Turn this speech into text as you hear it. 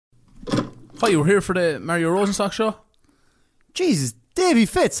Hi, we're here for the Mario Rosenstock show. Jesus, Davy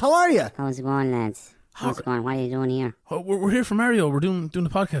Fitz, how are you? How's it going, lads? How's it going? What are you doing here? We're here for Mario. We're doing the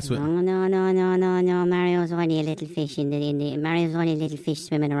podcast with him. No. Mario's only a little fish Mario's only a little fish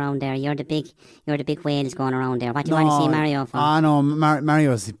swimming around there. You're the big whales going around there. What do you want to see Mario for? No,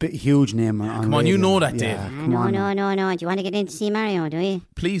 Mario's a big, huge name. Come on, you know that, Dave. No. Do you want to get in to see Mario, do you?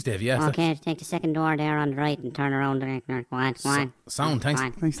 Please, Dave, yes. Okay, take the second door there on the right and turn around there. Go on. Sound, thanks.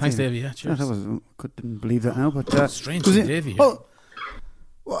 Thanks, Davey. Yeah, cheers. Couldn't believe that now, but... Strange to Davey.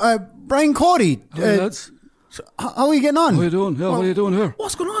 Brian Cody. Hi, lads. How are you getting on? What are you doing? Yeah, what are you doing here?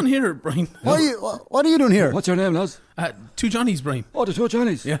 What's going on here, Brian? What are you doing here? What's your name, lads? Two Johnnies, Brian. Oh, the two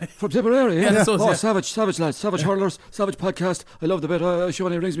Johnnies. Yeah. From Tipperary, yeah? Yeah, that's us, Oh, yeah. savage lads. Savage hurlers, savage podcast. I love the bit.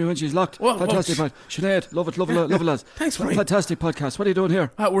 Sinead rings me when she's locked. Fantastic. Sinead, love it, lads. Thanks, Brian. Fantastic podcast. What are you doing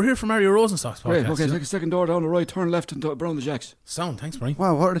here? We're here for Mario Rosenstock's podcast. Great, okay, take a second door down the right, turn left and around the jacks. Sound, thanks, Brian.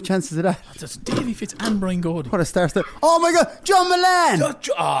 Wow, what are the chances of that? That's Davey Fitz and Brian Cody. What a star. Oh my God, John Milan!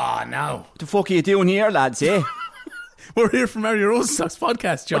 Now. What the fuck are you doing here, lads, eh? We're here for Mario Rosenstock's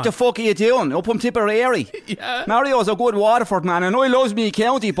podcast, John. What the fuck are you doing? Up from Tipperary? Yeah. Mario's a good Waterford man and I loves me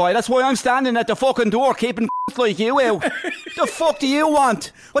county boy. That's why I'm standing at the fucking door keeping like you out. The fuck do you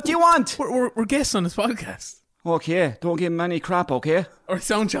want? What do you want? We're guests on this podcast. Okay, don't give him any crap, okay? Or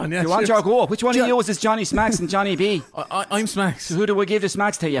sound, John, yeah. You want your go? Which one of you is Johnny Smacks and Johnny B? I'm Smacks. So who do we give the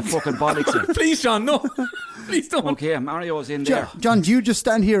Smacks to, you fucking bollocks? Please, John, no. Please don't. Okay, Mario's in there. John, do you just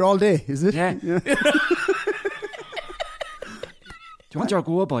stand here all day, is it? Yeah. Do you want your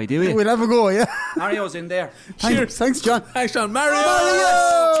go, boy, do you? We'll have a go, yeah. Mario's in there. Cheers. Thanks, John. Thanks, John. Mario!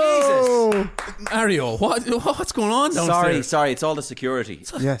 Jesus! Mario, what's going on downstairs? Sorry, it's all the security.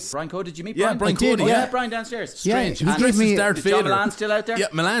 Yes. Brian Cody, did you meet Yeah, Brian? Brian Cody, Yeah, yeah. Brian downstairs. Strange. Yeah, He dresses as Darth Is John Vader. Milan still out there? Yeah,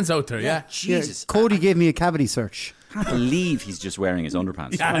 Milan's out there, yeah. Jesus. Cody gave me a cavity search. I can't believe he's just wearing his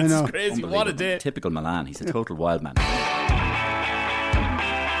underpants. Yeah, I know. it's crazy. What a day. Typical Milan. He's a total wild man.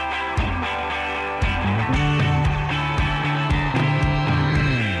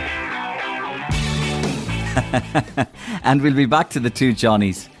 And we'll be back to the two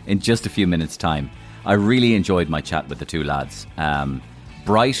Johnnies in just a few minutes' time. I really enjoyed my chat with the two lads.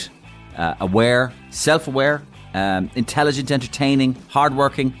 Bright, aware, self-aware, intelligent, entertaining,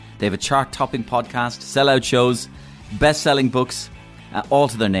 hardworking. They have a chart-topping podcast, sellout shows, best-selling books, all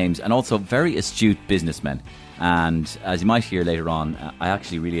to their names, and also very astute businessmen. And as you might hear later on, I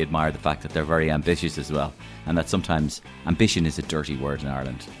actually really admire the fact that they're very ambitious as well, and that sometimes ambition is a dirty word in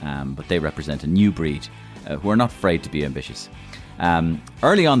Ireland, but they represent a new breed who are not afraid to be ambitious.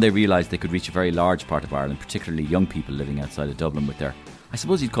 Early on, they realised they could reach a very large part of Ireland, particularly young people living outside of Dublin, with their, I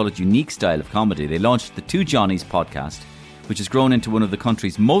suppose you'd call it, unique style of comedy. They launched the Two Johnnies podcast, which has grown into one of the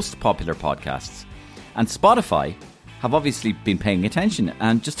country's most popular podcasts. And Spotify have obviously been paying attention,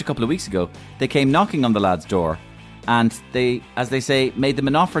 and just a couple of weeks ago, they came knocking on the lads' door, and they, as they say, made them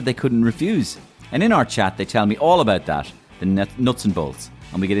an offer they couldn't refuse. And in our chat, they tell me all about that, the nuts and bolts,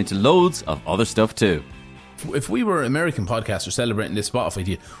 and we get into loads of other stuff too. If we were American podcasters celebrating this Spotify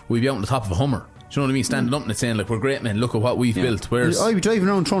deal, we'd be out on the top of a Hummer. Do you know what I mean? Standing up and saying, like, we're great men, look at what we've built. Whereas, I'd be driving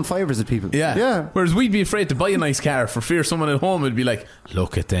around throwing fivers at people. Yeah. Whereas we'd be afraid to buy a nice car for fear someone at home would be like,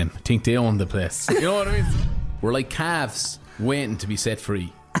 look at them, think they own the place. You know what I mean? We're like calves waiting to be set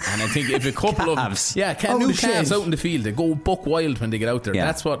free. And I think if a couple Calves. of new calves out in the field, they go buck wild when they get out there. Yeah.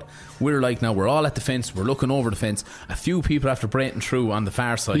 That's what we're like now. We're all at the fence, we're looking over the fence. A few people after breaking through on the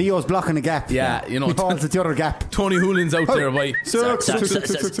far side. Leo's blocking a gap. Yeah, you know, Paul's at the other gap. Tony Hoolin's out there by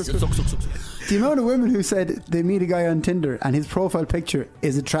The amount of women who said they meet a guy on Tinder and his profile picture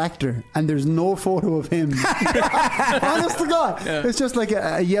is a tractor and there's no photo of him. Honest to God. Yeah. It's just like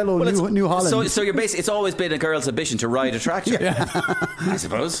a yellow New Holland. So you're basically, it's always been a girl's ambition to ride a tractor. Yeah. I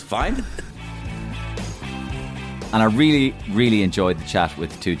suppose. Fine. And I really, really enjoyed the chat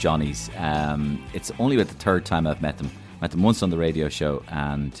with the two Johnnies. It's only about the third time I've met them. Met them once on the radio show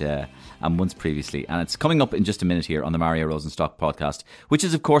and once previously. And it's coming up in just a minute here on the Mario Rosenstock podcast, which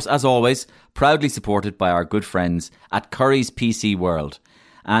is, of course, as always, proudly supported by our good friends at Curry's PC World.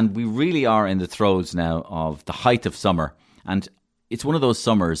 And we really are in the throes now of the height of summer. And it's one of those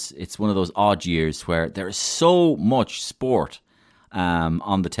summers, it's one of those odd years where there is so much sport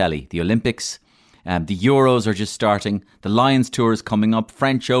on the telly. The Olympics, the Euros are just starting. The Lions Tour is coming up.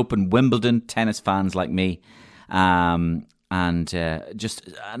 French Open, Wimbledon, tennis fans like me. And just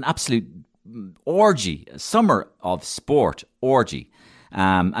an absolute orgy, a summer of sport orgy.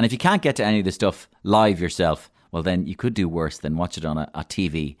 And if you can't get to any of the stuff live yourself, well, then you could do worse than watch it on a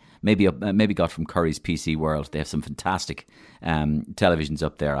TV, maybe got from Curry's PC World. They have some fantastic televisions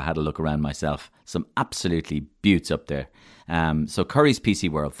up there. I had a look around myself. Some absolutely beauts up there. So Curry's PC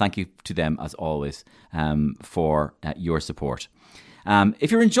World, thank you to them as always for your support.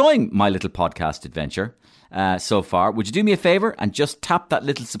 If you're enjoying my little podcast adventure so far, would you do me a favour and just tap that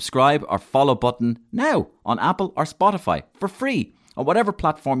little subscribe or follow button now on Apple or Spotify for free on whatever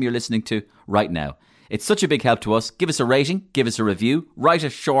platform you're listening to right now. It's such a big help to us. Give us a rating, give us a review, write a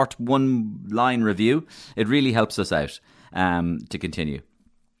short 1-line review. It really helps us out to continue.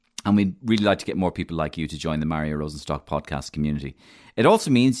 And we'd really like to get more people like you to join the Mario Rosenstock podcast community. It also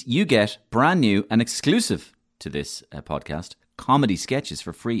means you get brand new and exclusive to this podcast comedy sketches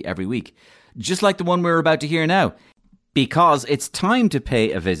for free every week, just like the one we're about to hear now, because it's time to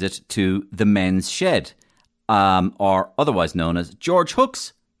pay a visit to the Men's Shed, or otherwise known as George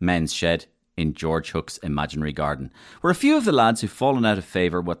Hook's Men's Shed in George Hook's Imaginary Garden, where a few of the lads who've fallen out of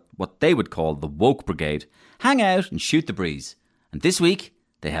favour, what they would call the woke brigade, hang out and shoot the breeze. And this week,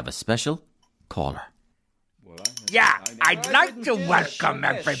 they have a special caller. Yeah, I'd like to welcome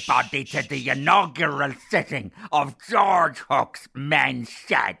everybody to the inaugural sitting of George Hook's Men's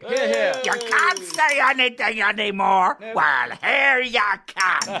Shed. You can't say anything anymore? Well, here you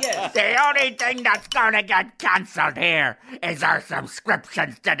can. The only thing that's going to get cancelled here is our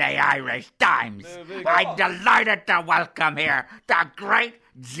subscriptions to the Irish Times. I'm delighted to welcome here the great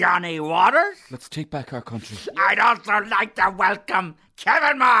Johnny Waters. Let's take back our country. I'd also like to welcome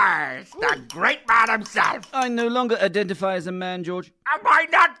Kevin Myers, the great man himself. I no longer identify as a man, George. Why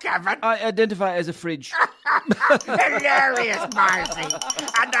not, Kevin? I identify as a fridge. Hilarious, Marcy.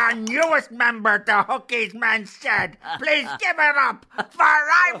 And our newest member to Hookie's Men's Shed. Please give it up for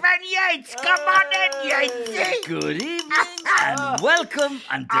Ivan Yates. Come on in, Yatesy. Good evening and welcome.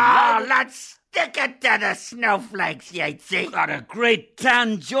 And Oh, let's stick it to the snowflakes, Yatesy. got a great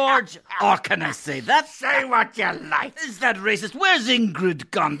tan, George. Or can I say that? Say what you like. Is that racist? Where's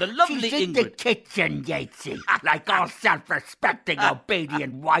Ingrid gone? The lovely She's in the Ingrid. kitchen, Yatesy. Like all self-respecting,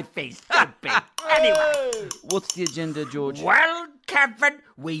 obedient wifeys should be. Anyway. What's the agenda, George? Well, Kevin,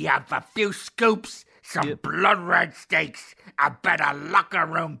 we have a few scoops, some blood red steaks, a bit of locker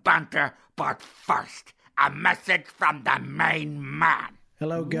room banter, but first, a message from the main man.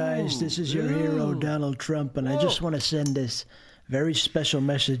 Hello, guys. This is your hero, Donald Trump, and I just want to send this very special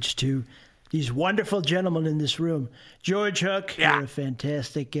message to these wonderful gentlemen in this room. George Hook, you're a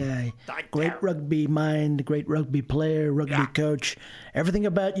fantastic guy. Great rugby mind, great rugby player, rugby coach. Everything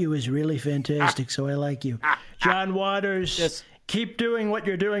about you is really fantastic, so I like you. John Waters, keep doing what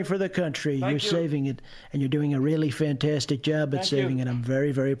you're doing for the country. You're saving it, and you're doing a really fantastic job at saving it. I'm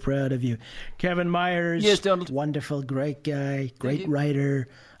very, very proud of you. Kevin Myers, Yes, Donald. wonderful, great guy, great writer.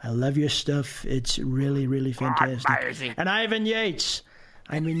 I love your stuff. It's really, really fantastic. Myers-y. And Ivan Yates,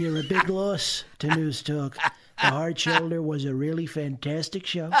 I mean, you're a big loss to News Talk. The Hard Shoulder was a really fantastic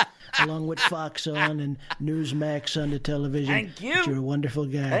show, along with Fox on and Newsmax on the television. Thank you. But you're a wonderful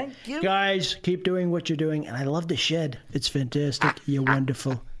guy. Thank you. Guys, keep doing what you're doing. And I love the shed. It's fantastic. You're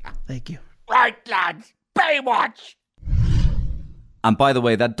wonderful. Thank you. Right, lads, Baywatch. And by the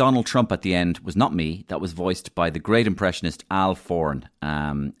way, that Donald Trump at the end was not me. That was voiced by the great impressionist Al Foran.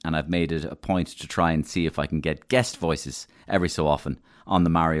 And I've made it a point to try and see if I can get guest voices every so often on the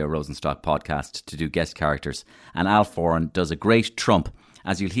Mario Rosenstock podcast to do guest characters. And Al Foran does a great Trump.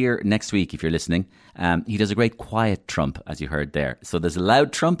 As you'll hear next week if you're listening, he does a great quiet Trump, as you heard there. So there's a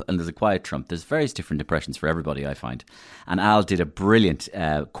loud Trump and there's a quiet Trump. There's various different impressions for everybody, I find. And Al did a brilliant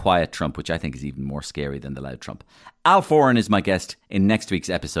quiet Trump, which I think is even more scary than the loud Trump. Al Foran is my guest in next week's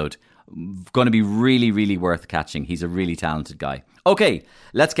episode. Going to be really, really worth catching. He's a really talented guy. Okay,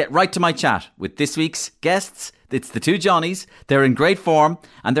 let's get right to my chat with this week's guests. It's the two Johnnies. They're in great form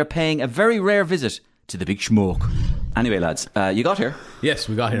and they're paying a very rare visit to the Big Smoke. Anyway, lads, you got here. Yes,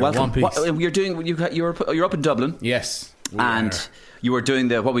 we got here. Welcome. One piece. You're up in Dublin. Yes. And you were doing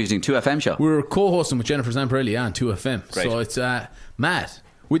what were you doing? 2FM show. We were co-hosting with Jennifer Zamparelli on 2FM. Great. So it's mad.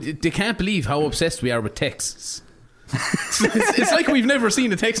 They can't believe how obsessed we are with texts. It's like we've never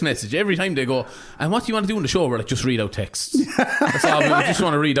seen a text message. Every time they go, and what do you want to do in the show? We're like, just read out texts. That's all. We just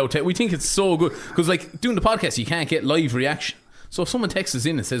want to read out text. We think it's so good because, like, doing the podcast, you can't get live reaction. So if someone texts us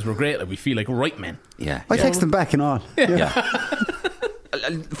in and says we're great, like, we feel like right men. Yeah. I text them back and all. Yeah.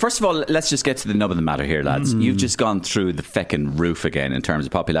 first of all, let's just get to the nub of the matter here, lads. You've just gone through the feckin' roof again in terms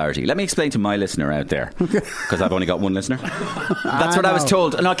of popularity. Let me explain to my listener out there, because I've only got one listener. That's what I was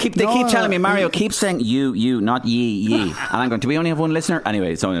told. And they keep telling me, Mario, keep saying you, not ye. And I'm going, do we only have one listener?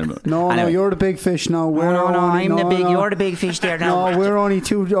 Anyway, it's only... No, you're the big fish now. You're the big fish there now. No, we're only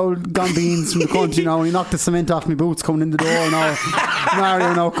two old gone beans from the country now. You knocked the cement off my boots coming in the door now.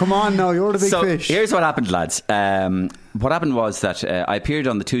 Mario, now, come on now, you're the big fish. Here's what happened, lads. What happened was that I appeared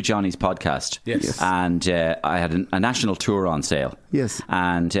on the Two Johnnies podcast. Yes. And I had a national tour on sale. Yes.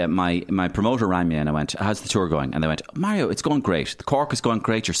 And my promoter rang me and I went, how's the tour going? And they went, Mario, it's going great. The Cork is going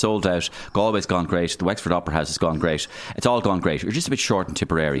great. You're sold out. Galway's gone great. The Wexford Opera House has gone great. It's all gone great. You're just a bit short in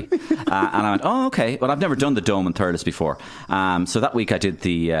Tipperary. And I went, oh, okay. Well, I've never done the Dome in Thurles before. So that week I did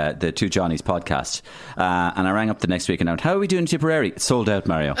the Two Johnnies podcast. And I rang up the next week and I went, how are we doing in Tipperary? It's sold out,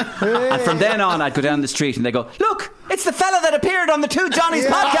 Mario. And from then on, I'd go down the street and they go, look, it's the fella that appeared on the Two Johnnies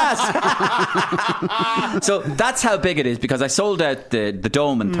podcast. So that's how big it is, because I sold out the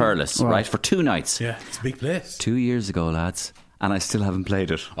Dome in Thurles, right, for 2 nights. Yeah, it's a big place. 2 years ago, lads, and I still haven't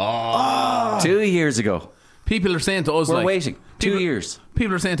played it. 2 years ago. People are saying to us, we're waiting 2 years.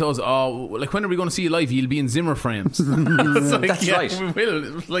 People are saying to us, when are we going to see you live? You'll be in Zimmer frames. That's right. We will.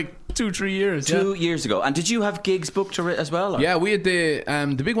 It was like 2-3 years. 2 years ago. And did you have gigs booked as well? Or? Yeah, we had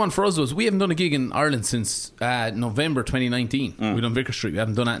the big one for us was we haven't done a gig in Ireland since November 2019. We've done Vicar Street. We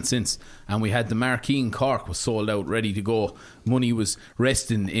haven't done that since. And we had the Marquee in Cork was sold out, ready to go. Money was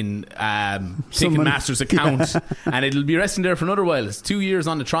resting in Ticketmaster's account, and it'll be resting there for another while. It's 2 years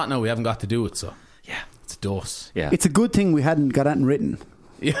on the trot now. We haven't got to do it, so yeah, it's a dose. Yeah, it's a good thing we hadn't got that written.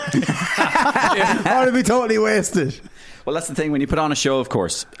 Yeah. Or it'd be totally wasted. Well, that's the thing. When you put on a show, of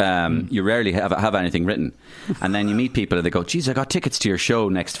course, you rarely have anything written. And then you meet people and they go, geez, I got tickets to your show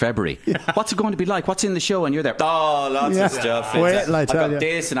next February. Yeah. What's it going to be like? What's in the show? And you're there, lots of stuff. I've got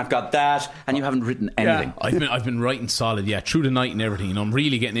this and I've got that. And you haven't written anything. Yeah. I've been writing solid, through the night and everything. You know, I'm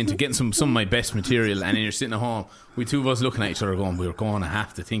really getting into getting some of my best material. And then you're sitting at home, we two of us looking at each other going, we're going to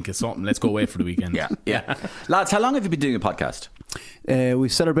have to think of something. Let's go away for the weekend. Yeah. Lads, how long have you been doing a podcast? We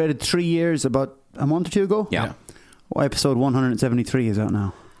celebrated 3 years about a month or two ago. Yeah. Episode 173 is out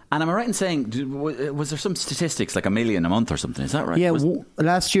now. And am I right in saying, was there some statistics like 1 million a month or something? Is that right? Yeah,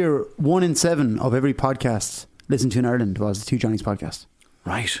 last year 1 in 7 of every podcast listened to in Ireland was the Two Johnnies podcast.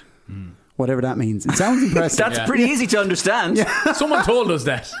 Right. Whatever that means. It sounds impressive. That's pretty easy to understand. Yeah. Someone told us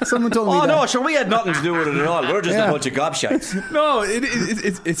that. Someone told me that. No, sure, we had nothing to do with it at all. We're just a bunch of gobshites. No,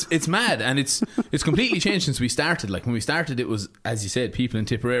 it's mad, and it's completely changed since we started. Like when we started, it was, as you said, people in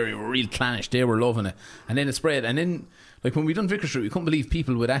Tipperary were real clannish. They were loving it, and then it spread. And then, like when we done Vicar Street, we couldn't believe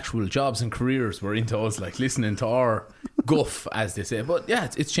people with actual jobs and careers were into us, like listening to our guff, as they say. But yeah,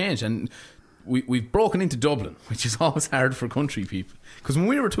 it's changed, and we've broken into Dublin, which is always hard for country people, because when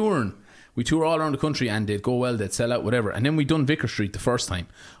we were touring, we tour all around the country and they'd go well, they'd sell out, whatever. And then we done Vicar Street the first time.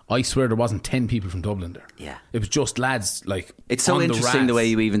 I swear there wasn't 10 people from Dublin there. Yeah. It was just lads, like, it's so interesting the way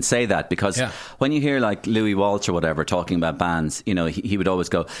you even say that, because when you hear like Louis Walsh or whatever talking about bands, you know, he would always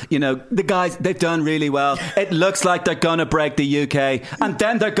go, you know, the guys, they've done really well. It looks like they're going to break the UK, and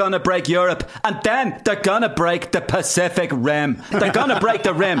then they're going to break Europe, and then they're going to break the Pacific Rim. They're going to break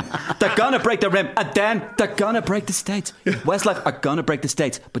the rim. They're going to break the rim, and then they're going to break the States. Westlife are going to break the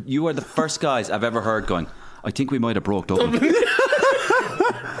States. But you are the first guys I've ever heard going, I think we might have broke Dublin.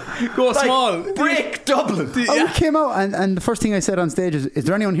 Go like, small. Break Dublin. We came out and the first thing I said on stage is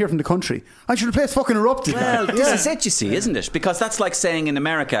there anyone here from the country? I should have place fucking erupted. Well, this is it, you see, isn't it? Because that's like saying in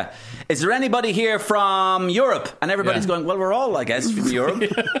America, is there anybody here from Europe? And everybody's going, well, we're all, I guess, from Europe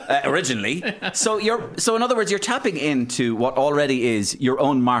originally. So in other words, you're tapping into what already is your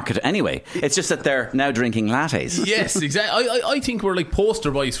own market anyway. It's just that they're now drinking lattes. Yes, exactly. I think we're like poster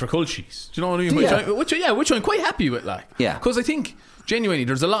boys for cultures. Do you know what I mean? Which I'm quite happy with, like. Yeah. Because I think genuinely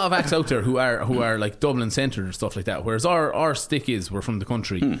there's a lot of acts out there who are like Dublin centred and stuff like that, whereas our stick is we're from the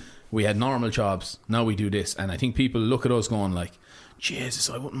country. We had normal jobs, now we do this, and I think people look at us going like, Jesus,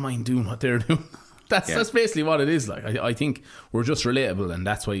 I wouldn't mind doing what they're doing. That's basically what it is. Like I think we're just relatable, and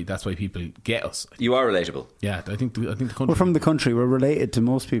that's why people get us. You are relatable. Yeah, I think the country. We're from the country. We're related to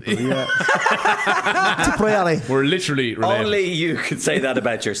most people. Yeah. We're literally relatable. Only you can say that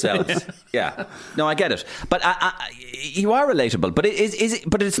about yourselves. Yeah. No, I get it. But you are relatable. But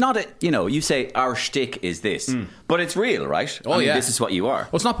but it's not. You say our shtick is this, but it's real, right? I mean, this is what you are.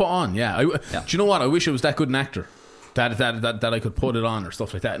 Well, it's not put on. Yeah. Do you know what? I wish I was that good an actor. That I could put it on or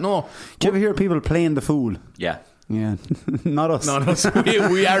stuff like that. No. Do you ever hear people playing the fool? Yeah. Yeah. Not us. Not us.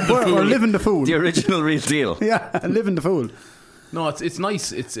 We are the fool. We're living the fool. The original real deal. Yeah, living the fool. No, it's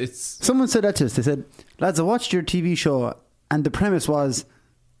nice. It's. Someone said that to us. They said, lads, I watched your TV show and the premise was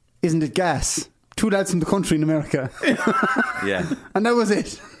isn't it gas? 2 lads from the country in America. Yeah. And that was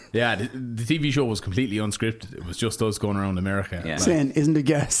it. Yeah, the TV show was completely unscripted. It was just us going around America. Yeah. Saying, isn't it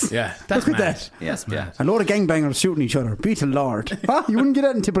gas? Yeah, that's Look at mad. that. That's mad. A load of gangbangers shooting each other. Be to Lord. Huh? You wouldn't get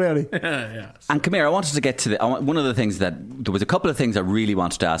that in Tipperary. Yeah. And come here, I wanted to get to one of the things that there was a couple of things I really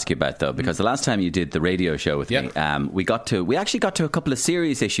wanted to ask you about, though, because the last time you did the radio show with me, we actually got to a couple of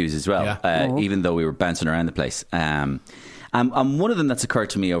serious issues as well, even though we were bouncing around the place. And one of them that's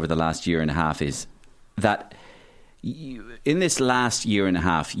occurred to me over the last year and a half is that in this last year and a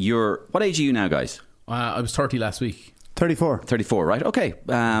half, what age are you now, guys? I was 30 last week. 34. 34, right? Okay.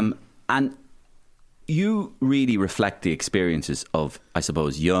 And you really reflect the experiences of, I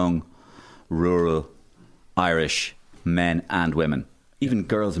suppose, young, rural, Irish men and women. Even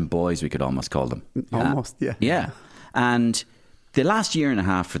girls and boys, we could almost call them. Almost, yeah. Yeah. And the last year and a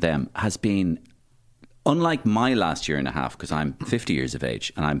half for them has been, unlike my last year and a half, because I'm 50 years of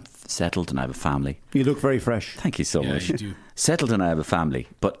age and I'm settled and I have a family. You look very fresh. Thank you so much. You do. Settled and I have a family.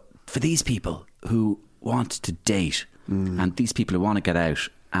 But for these people who want to date and these people who want to get out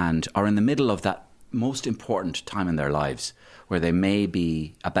and are in the middle of that most important time in their lives where they may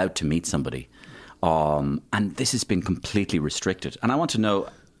be about to meet somebody, and this has been completely restricted. And I want to know,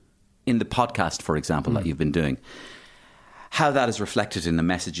 in the podcast, for example, that you've been doing, how that is reflected in the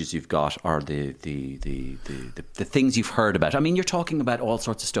messages you've got or the things you've heard about. I mean, you're talking about all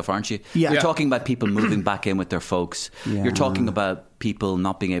sorts of stuff, aren't you? Yeah. You're talking about people moving back in with their folks. Yeah. You're talking about people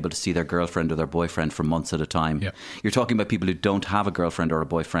not being able to see their girlfriend or their boyfriend for months at a time. Yeah. You're talking about people who don't have a girlfriend or a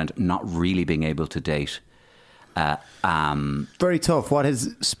boyfriend not really being able to date. Very tough. What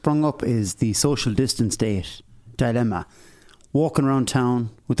has sprung up is the social distance date dilemma. Walking around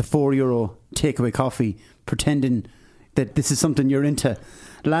town with a €4 takeaway coffee, pretending that this is something you're into.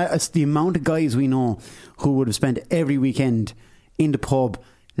 It's the amount of guys we know who would have spent every weekend in the pub,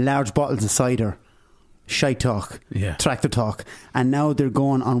 large bottles of cider, shite talk, tractor talk, and now they're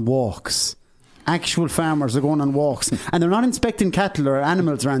going on walks. Actual farmers are going on walks, and they're not inspecting cattle or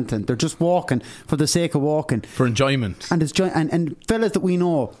animals or anything. They're just walking for the sake of walking, For enjoyment. and and fellas that we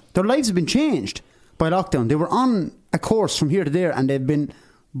know, their lives have been changed by lockdown. They were on a course from here to there, and they've been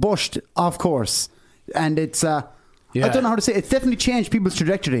bushed off course, and it's I don't know how to say it. It's definitely changed people's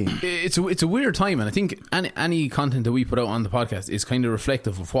trajectory. It's a weird time, and I think any content that we put out on the podcast is kind of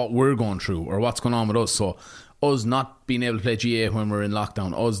reflective of what we're going through or what's going on with us. So us not being able to play GA when we're in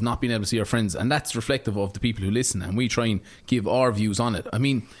lockdown, us not being able to see our friends, and that's reflective of the people who listen, and we try and give our views on it. I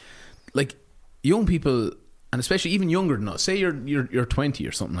mean, like, young people, and especially even younger than us, say you're 20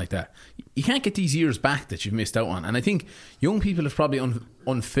 or something like that, you can't get these years back that you've missed out on. And I think young people have probably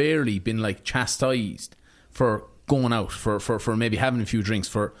unfairly been like chastised for going out, for maybe having a few drinks,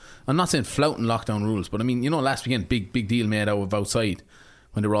 for, I'm not saying flouting lockdown rules, but I mean, last weekend big deal made out of outside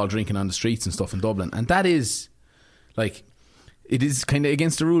when they were all drinking on the streets and stuff in Dublin, and that is like, it is kind of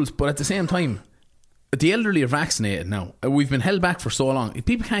against the rules. But at the same time, the elderly are vaccinated now. We've been held back for so long.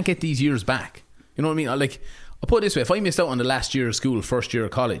 People can't get these years back. You know what I mean? Like, I'll put it this way: if I missed out on the last year of school, first year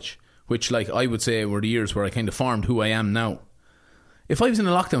of college, which, like, I would say were the years where I kind of formed who I am now, if I was in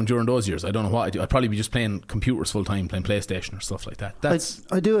a lockdown during those years, I don't know what I'd do. I'd probably be just playing computers full time, playing PlayStation or stuff like that.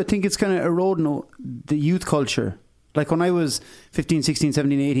 I think it's kind of eroding the youth culture. Like, when I was 15, 16,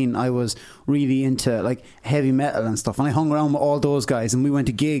 17, 18, I was really into like heavy metal and stuff, and I hung around with all those guys, and we went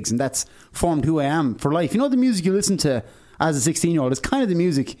to gigs, and that's formed who I am for life. The music you listen to as a 16-year-old is kind of the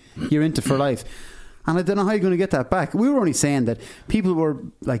music you're into for life. And I don't know how you're going to get that back. We were only saying that people were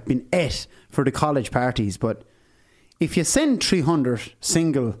like being ate for the college parties, but if you send 300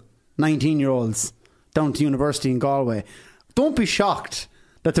 single 19-year-olds down to university in Galway, don't be shocked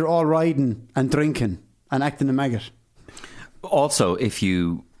that they're all riding and drinking and acting a maggot. Also, if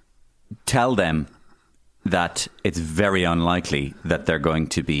you tell them that it's very unlikely that they're going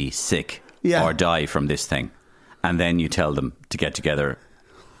to be sick or die from this thing, and then you tell them to get together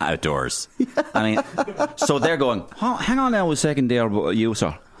outdoors. I mean, so they're going, hang on now a second there, you,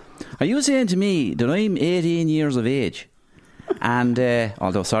 sir. Are you saying to me that I'm 18 years of age? And,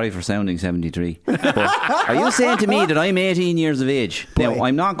 although sorry for sounding 73, but are you saying to me that I'm 18 years of age? Boy. Now,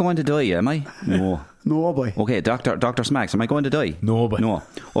 I'm not going to die, am I? No. No, boy. Okay, Dr. Smacks, am I going to die? No, boy. No.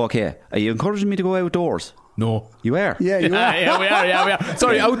 Okay, are you encouraging me to go outdoors? No. You are? Yeah, you are. Yeah, we are.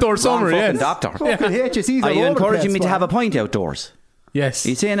 Sorry, outdoor summer, fucking yes. doctor. HSEs Are you encouraging me to place, have a pint outdoors? Yes. Are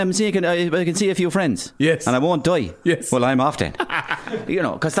you saying I can see a few friends? Yes. And I won't die? Yes. Well, I'm off then.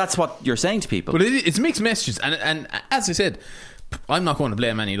 Because that's what you're saying to people. But it's mixed messages, and as I said, I'm not going to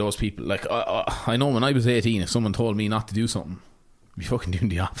blame any of those people. Like, I know when I was 18, if someone told me not to do something, I'd be fucking doing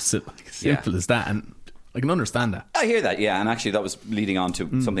the opposite. Like, simple as that. And I can understand that. I hear that, yeah, and actually that was leading on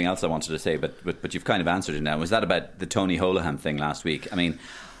to something else I wanted to say, but you've kind of answered it now. Was that about the Tony Holohan thing last week? I mean,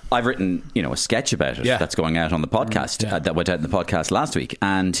 I've written, a sketch about it that's going out on the podcast, that went out in the podcast last week,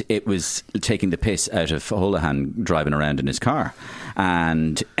 and it was taking the piss out of Holohan driving around in his car.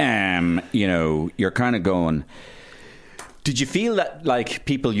 And, you're kind of going, did you feel that, like,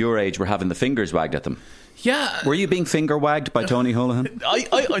 people your age were having the fingers wagged at them? Yeah. Were you being finger wagged by Tony Holohan?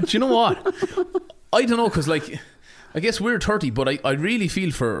 I do you know what? I don't know, because, like, I guess we're 30, but I really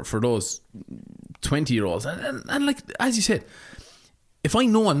feel for those 20-year-olds. And, like, as you said, if I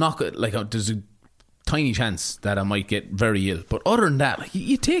know I'm not good, like, there's a tiny chance that I might get very ill. But other than that, like,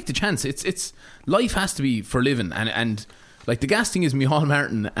 you take the chance. It's life has to be for living. And like, the gas thing is Micheál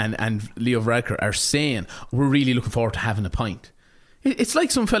Martin and Leo Varadkar are saying, we're really looking forward to having a pint. It's like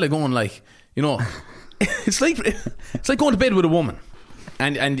some fella going, like, it's like going to bed with a woman.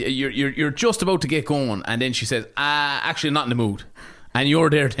 And you're just about to get going, and then she says, actually, I'm not in the mood. And you're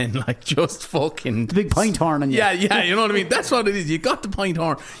there then, like, just fucking... The big pint horn on you. Yeah, you know what I mean? That's what it is. You got the pint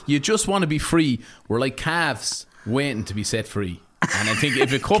horn. You just want to be free. We're like calves waiting to be set free. And I think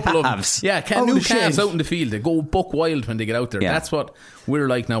if a couple of them... Yeah, new calves out in the field, they go buck wild when they get out there. Yeah. That's what we're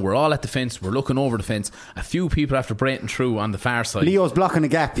like now. We're all at the fence. We're looking over the fence. A few people after breaking through on the far side. Leo's blocking a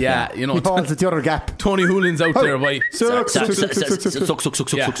gap. Yeah. Paul's at the other gap. Tony Hoolan's out there by...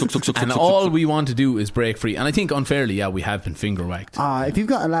 And all we want to do is break free. And I think unfairly, we have been finger wagged. If you've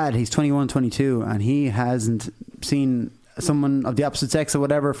got a lad, he's 21, 22, and he hasn't seen someone of the opposite sex or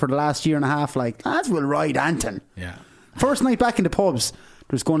whatever for the last year and a half, like, lads will ride Anton. Yeah. First night back in the pubs,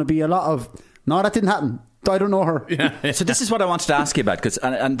 there's going to be a lot of, no, that didn't happen. I don't know her. Yeah. So this is what I wanted to ask you about, because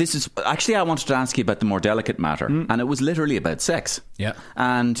and this is actually, I wanted to ask you about the more delicate matter, and it was literally about sex. Yeah.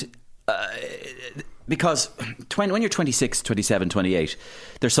 And because when you're 26, 27, 28,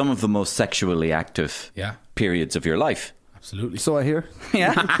 they're some of the most sexually active periods of your life. Absolutely. So I hear.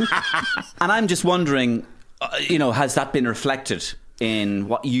 Yeah. And I'm just wondering, has that been reflected in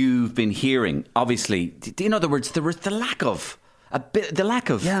what you've been hearing? Obviously, in other words, there was the lack of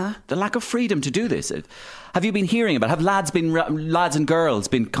freedom to do this. Have you been hearing about? Have lads and girls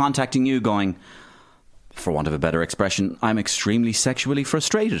been contacting you, going, for want of a better expression, I'm extremely sexually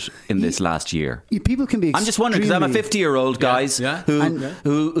frustrated in this last year? People can be. I'm just wondering, because I'm a 50-year-old, guys,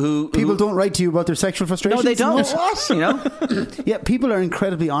 who people don't write to you about their sexual frustrations. No, they don't. Yeah, people are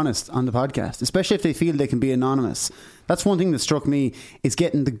incredibly honest on the podcast, especially if they feel they can be anonymous. That's one thing that struck me, is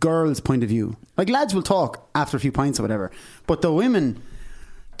getting the girls' point of view. Like, lads will talk after a few pints or whatever, but the women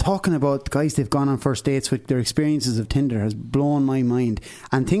talking about the guys they've gone on first dates with, their experiences of Tinder, has blown my mind.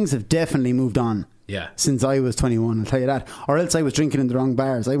 And things have definitely moved on. Yeah. Since I was 21, I'll tell you that. Or else I was drinking in the wrong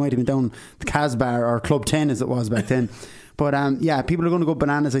bars. I might have been down the Cas Bar or Club 10 as it was back then. But people are going to go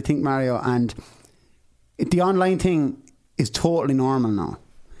bananas, I think, Mario. And the online thing is totally normal now.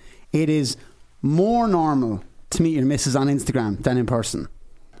 It is more normal to meet your missus on Instagram than in person.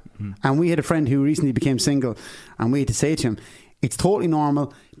 And we had a friend who recently became single, and we had to say to him, it's totally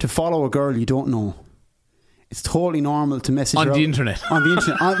normal to follow a girl you don't know. It's totally normal to message on her the internet. On the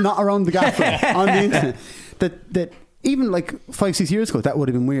internet, not around the gaffer. On the internet. That even like 5-6 years ago, that would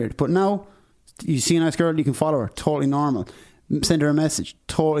have been weird. But now, you see a nice girl, you can follow her. Totally normal. Send her a message.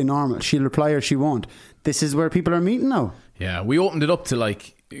 Totally normal. She'll reply or she won't. This is where people are meeting now. Yeah, we opened it up to,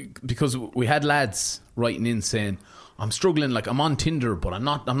 like, because we had lads writing in saying, I'm struggling, like, I'm on Tinder, but I'm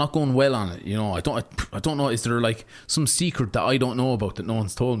not going well on it. I don't know, is there like some secret that I don't know about that no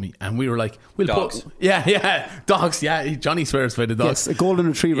one's told me? And we were like, dogs. Dogs, Johnny swears by the dogs. Yes, a golden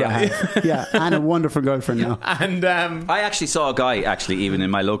retriever I have. Yeah, and a wonderful girlfriend now. And I actually saw a guy, even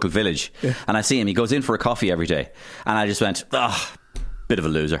in my local village, and I see him, he goes in for a coffee every day, and I just went, bit of a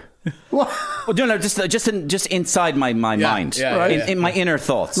loser. What? Well, no, just inside my mind, in my inner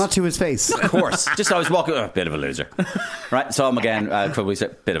thoughts, not to his face. Of course, just I was walking, bit of a loser, right? Saw him again. Probably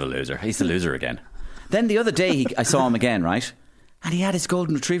said, bit of a loser. He's the loser again. Then the other day, I saw him again, right? And he had his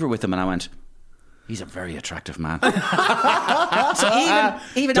golden retriever with him, and I went, he's a very attractive man. So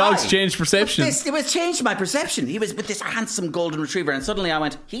even dogs change perception. It was changed my perception. He was with this handsome golden retriever, and suddenly I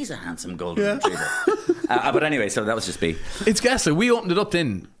went, he's a handsome golden retriever. But anyway, so that was just me. It's ghastly. We opened it up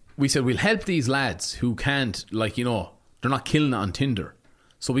then. We said we'll help these lads who can't, like, they're not killing it on Tinder.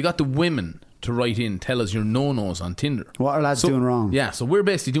 So we got the women to write in, tell us your no-nos on Tinder. What are lads doing wrong? Yeah, so we're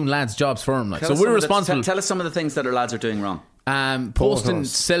basically doing lads' jobs for them. Like, so we're responsible. Tell us some of the things that our lads are doing wrong. Posting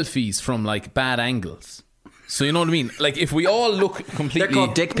selfies from, like, bad angles. So you know what I mean? Like if we all look completely, They're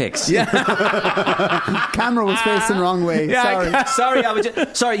called dick pics. Yeah. Camera was facing the wrong way.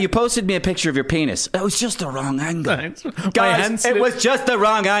 Sorry, you posted me a picture of your penis. It was just the wrong angle. Guys, it was just the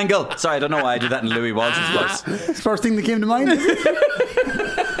wrong angle. Sorry, I don't know why I did that in Louis Walsh's voice. It's the first thing that came to mind. It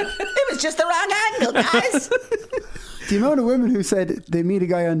was just the wrong angle, guys. Do you know the women who said they meet a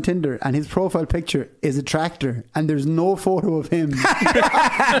guy on Tinder and his profile picture is a tractor and there's no photo of him?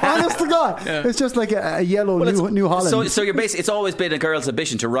 Honest to God. Yeah. It's just like a yellow New Holland. So you're basically, it's always been a girl's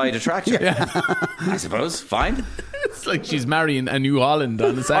ambition to ride a tractor. Yeah. I suppose. Fine. It's like she's marrying a New Holland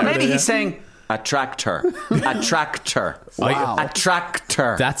on the Saturday. Or maybe he's saying a tractor. A tractor. Wow. A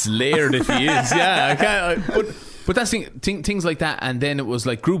tractor. That's layered if he is. Yeah. But that's things like that. And then it was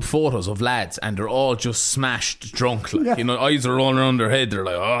like group photos of lads and they're all just smashed drunk, like, you know, eyes are rolling around their head. They're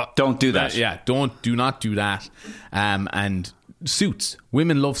like, oh, don't do that. Do not do that. And suits,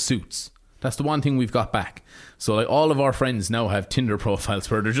 women love suits. That's the one thing we've got back. So like all of our friends now have Tinder profiles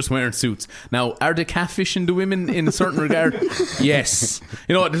where they're just wearing suits. Now, are they catfishing the women in a certain regard? Yes.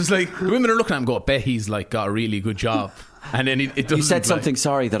 You know, there's like the women are looking at him and go, bet he's like got a really good job. And then it doesn't. You said something,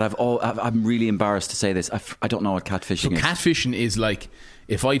 sorry, that I'm really embarrassed to say this. I don't know what catfishing is. Catfishing is like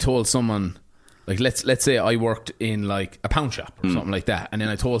if I told someone, like let's say I worked in like a pound shop or something like that, and then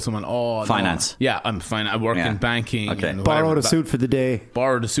I told someone, finance. No, yeah, I'm fine. I work in banking. Okay. And borrowed a suit for the day.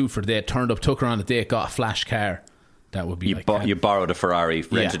 Borrowed a suit for the day. Turned up, took her on a date, got a flash car. That would be you borrowed a Ferrari,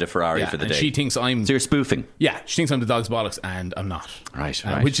 rented a Ferrari for the day. She thinks I'm... So you're spoofing? Yeah, she thinks I'm the dog's bollocks and I'm not. Right.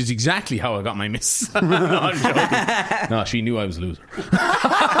 Which is exactly how I got my miss. No, I'm joking. No, she knew I was a loser.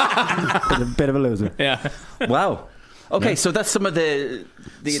 A bit of a loser. Yeah. Wow. Okay, so that's some of the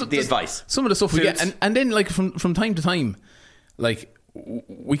advice. Some of the stuff we get. And then like from time to time, like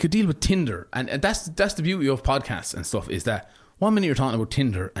we could deal with Tinder. And that's the beauty of podcasts and stuff, is that 1 minute you're talking about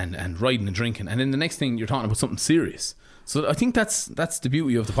Tinder and riding and drinking, and then the next thing you're talking about something serious. So I think that's the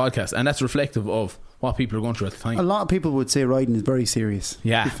beauty of the podcast, and that's reflective of what people are going through at the time. A lot of people would say riding is very serious.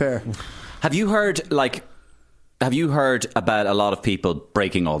 Yeah. To be fair. Have you heard about a lot of people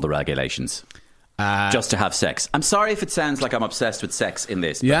breaking all the regulations just to have sex? I'm sorry if it sounds like I'm obsessed with sex in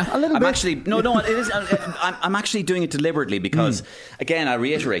this. Yeah, a little bit. Actually, no, it is. I'm actually doing it deliberately because, again, I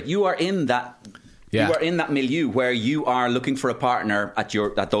reiterate, you are in that. Yeah. You are in that milieu where you are looking for a partner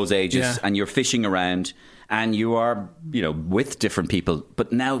at those ages, and you're fishing around, and you are, you know, with different people.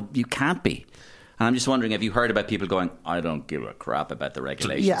 But now you can't be. And I'm just wondering, have you heard about people going, I don't give a crap about the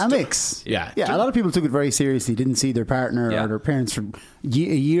regulations? Yeah, a mix. Yeah. A lot of people took it very seriously. Didn't see their partner or their parents for a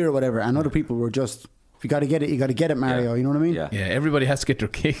year or whatever, and other people were just, if you got to get it, you got to get it, Mario. You know what I mean? Yeah. Everybody has to get their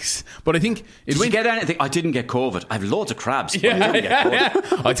kicks. But I think Did you get anything? I didn't get COVID. I have loads of crabs. But I didn't get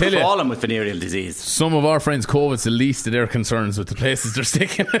COVID. I tell you, all of them with venereal disease. Some of our friends, COVID's the least of their concerns with the places they're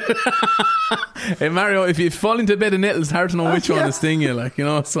sticking. Hey Mario, if you fall into a bed of nettles, it's hard to know which one to sting you, like, you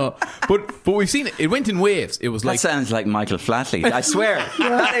know. So, but we've seen it. It went in waves. It was like, that sounds like Michael Flatley. I swear,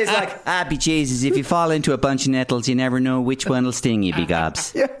 that is like, be Jesus. If you fall into a bunch of nettles, you never know which one will sting you, big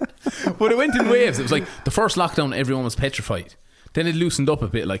abs. Yeah. But it went in waves. It was like the first lockdown, everyone was petrified. Then it loosened up a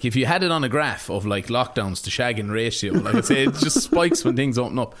bit. Like if you had it on a graph of like lockdowns to shagging ratio, like I say, it just spikes when things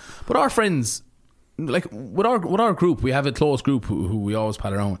open up. But our friends, like with our group, we have a close group who we always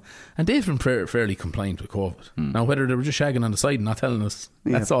pat around, and they've been fairly compliant with COVID. Now whether they were just shagging on the side and not telling us,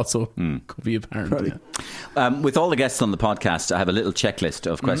 that's also could be apparent. With all the guests on the podcast, I have a little checklist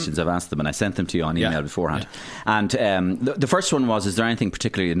of questions I've asked them, and I sent them to you on email beforehand. And the first one was, is there anything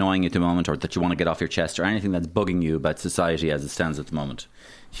particularly annoying at the moment, or that you want to get off your chest, or anything that's bugging you about society as it stands at the moment?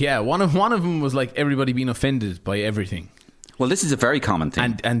 Yeah, one of them was like everybody being offended by everything. Well, this is a very common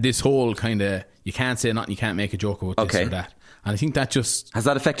thing. And this whole kind of, you can't say nothing, you can't make a joke about this or that. And I think that just... Has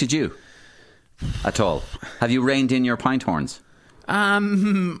that affected you at all? Have you reined in your pint horns?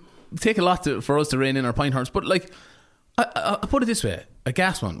 Take a lot for us to rein in our pint horns. But like, I put it this way, a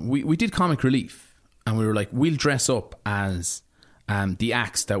gas one. We did comic relief, and we were like, we'll dress up as the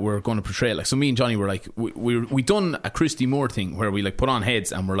acts that we're going to portray. Like, so me and Johnny were like, we done a Christy Moore thing where we like put on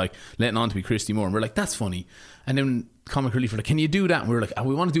heads and we're like letting on to be Christy Moore, and we're like, that's funny. And then comic relief were like, can you do that? And we were like,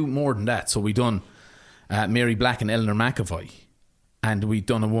 we want to do more than that. So we done Mary Black and Eleanor McAvoy, and we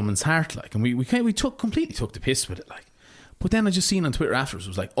done A Woman's Heart, like, and we completely took the piss with it, like. But then I just seen on Twitter afterwards, it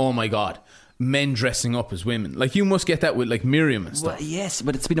was like, oh my god, men dressing up as women. Like, you must get that with like Miriam and stuff. Well, yes,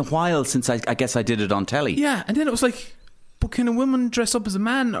 but it's been a while since I guess I did it on telly. Yeah, and then it was like, but can a woman dress up as a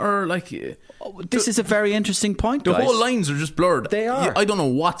man? Or like, this is a very interesting point, the guys. whole lines are just blurred. They are. I don't know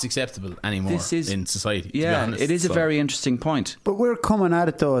what's acceptable anymore in society, to be honest. It is a very interesting point. But we're coming at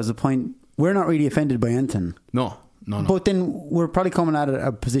it though as a point, we're not really offended by anything. No. But then we're probably coming at it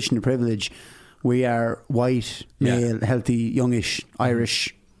a position of privilege we are white, male, healthy, youngish,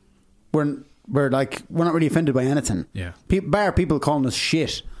 Irish. We're not really offended by anything. Yeah. Bar people calling us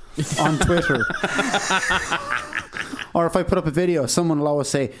shit on Twitter. Or if I put up a video, someone will always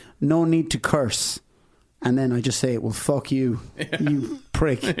say, "No need to curse," and then I just say, "Well, fuck you, you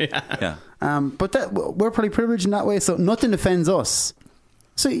prick." But we're pretty privileged in that way, so nothing offends us.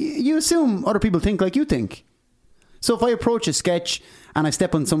 So you assume other people think like you think. So if I approach a sketch and I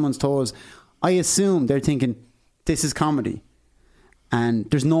step on someone's toes, I assume they're thinking, this is comedy. And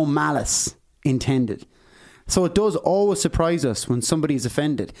there's no malice intended. So it does always surprise us when somebody is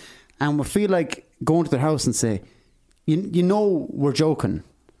offended. And we feel like going to their house and say, you know we're joking.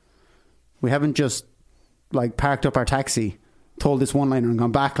 We haven't just like parked up our taxi, told this one-liner and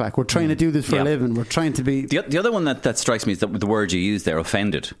gone back. Like, we're trying to do this for a living. We're trying to be... The other one that strikes me is that the word you used there,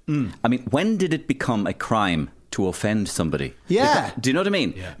 offended. I mean, when did it become a crime to offend somebody? Yeah. Do you know what I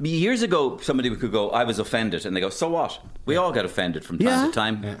mean? Yeah. Years ago, somebody could go, I was offended. And they go, so what? We all get offended from time to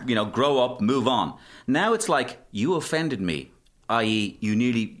time. Yeah. You know, grow up, move on. Now it's like, you offended me, i.e. you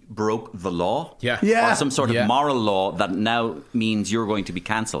nearly broke the law. Or some sort of moral law that now means you're going to be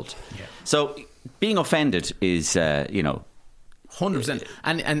cancelled. Yeah. So being offended is, 100%.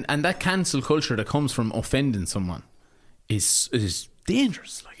 And that cancel culture that comes from offending someone is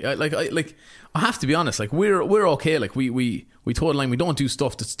dangerous. I have to be honest. Like, we're okay. Like, we toe the line. We don't do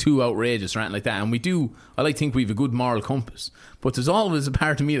stuff that's too outrageous or anything like that. And we do. I like to think we have a good moral compass. But there's always a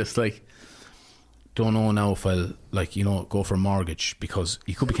part of me that's like, don't know now if I'll go for a mortgage because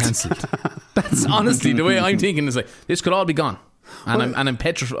you could be cancelled. That's honestly the way I'm thinking. Is like, this could all be gone. And I'm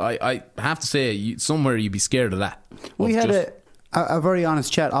petrified. I have to say, somewhere you'd be scared of that. We had a very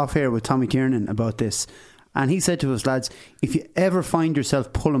honest chat off here with Tommy Tiernan about this, and he said to us, lads, if you ever find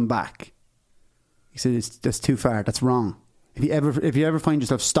yourself pulling back, he said, that's too far, that's wrong. If you ever find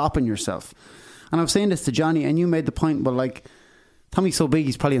yourself stopping yourself, and I was saying this to Johnny, and you made the point, well, like, Tommy's so big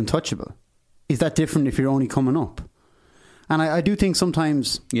he's probably untouchable. Is that different if you're only coming up? And I do think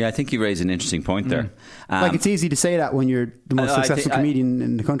sometimes... Yeah, I think you raise an interesting point there. Like, it's easy to say that when you're the most successful comedian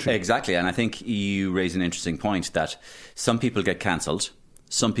in the country. Exactly, and I think you raise an interesting point that some people get cancelled,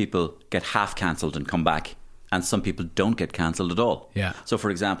 some people get half cancelled and come back, and some people don't get cancelled at all. Yeah. So, for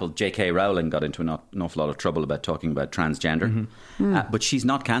example, J.K. Rowling got into an awful lot of trouble about talking about transgender, but she's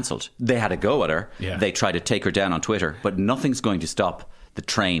not cancelled. They had a go at her. Yeah. They tried to take her down on Twitter, but nothing's going to stop the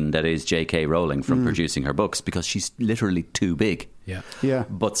train that is J.K. Rowling from producing her books because she's literally too big. Yeah.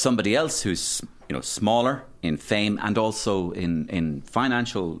 But somebody else who's smaller in fame and also in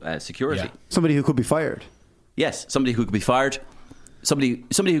financial security. Yeah. Somebody who could be fired. Yes, somebody who could be fired. Somebody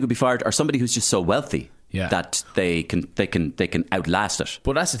who could be fired, or somebody who's just so wealthy that they can outlast it.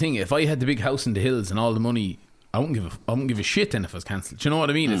 But that's the thing. If I had the big house in the hills and all the money, I wouldn't give a shit then if I was cancelled. Do you know what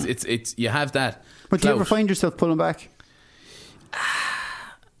I mean? It's you have that. But do you ever find yourself pulling back?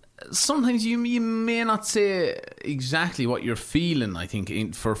 Sometimes you may not say exactly what you're feeling. I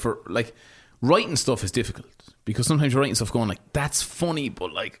think for like writing stuff is difficult because sometimes you're writing stuff going like, that's funny,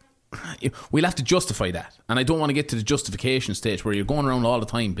 but like we'll have to justify that, and I don't want to get to the justification stage where you're going around all the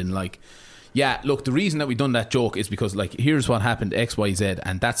time being like, yeah, look, the reason that we done that joke is because like here's what happened XYZ,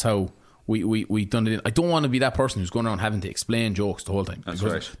 and that's how we done it. I don't want to be that person who's going around having to explain jokes the whole time. That's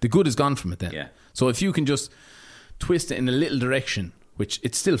right. The good is gone from it then. Yeah. So if you can just twist it in a little direction, which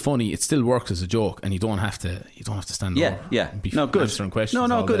it's still funny, it still works as a joke, and you don't have to stand there. And be answering questions.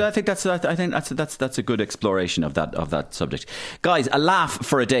 No, good. Day. I think that's a good exploration of that subject. Guys, a laugh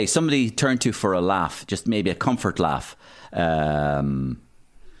for a day. Somebody turn to for a laugh, just maybe a comfort laugh. Well,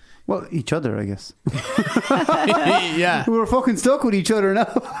 each other, I guess. Yeah, we're fucking stuck with each other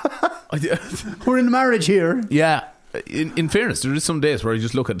now. We're in marriage here. Yeah. In fairness, there is some days where I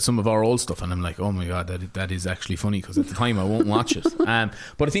just look at some of our old stuff and I'm like, oh my god, that is actually funny, because at the time I won't watch it.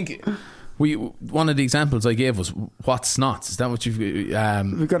 But I think one of the examples I gave was what's not. Is that what you've?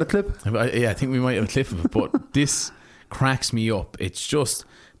 We've got a clip. I think we might have a clip of it. But this cracks me up. It's just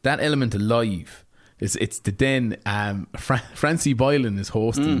that element of live. It's the Den. Francie Boylan is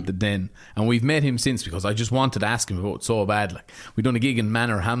hosting the Den, and we've met him since because I just wanted to ask him about it so bad. Like, we done a gig in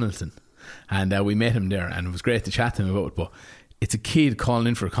Manor Hamilton. And we met him there, and it was great to chat to him about it. But it's a kid calling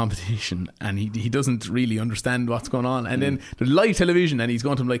in for a competition, and he doesn't really understand what's going on. And then there's live television, and he's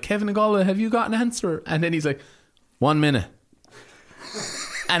going to him like, Kevin and Galway, have you got an answer? And then he's like, 1 minute.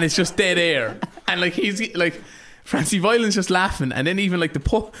 And it's just dead air. And like he's like, Francie Boylan's just laughing, and then even like the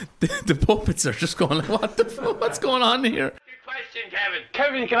puppets are just going like, what the fuck? What's going on here? Good question, Kevin.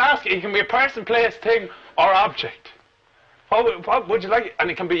 Kevin, you can ask. It can be a person, place, thing, or object. What would you like?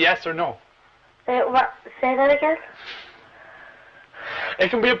 And it can be yes or no. What? Say that again? It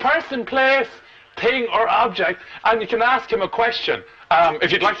can be a person, place, thing or object, and you can ask him a question.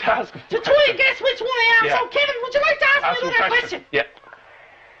 If you'd like to ask him. To try and guess which one I am. Yeah. So, Kevin, would you like to ask me him another question? Yeah.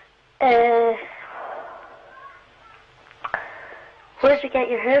 Where'd you get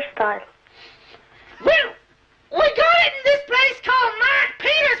your hairstyle? Well, we got it in this place called Mark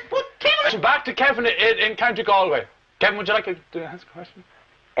Peters, but Kevin... Back to Kevin in County Galway. Kevin, would you like to ask a question?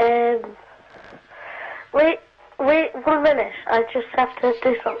 Wait 1 minute. I just have to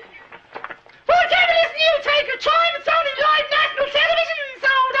do something. Well, Kevin, listen, you take your time. It's only live national television, so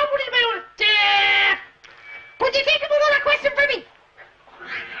don't worry about it. Would you think of another question for me?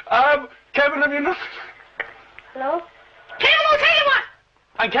 Kevin, have you not... Hello? Kevin, I'll tell you what.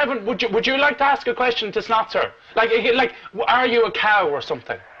 And Kevin, would you like to ask a question to Snotzer? Like, are you a cow or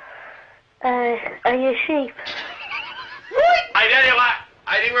something? Are you a sheep? Right. I tell you what,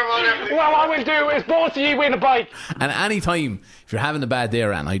 I think we're going. Well, what we'll do is both of you win a bike. And any time, if you're having a bad day,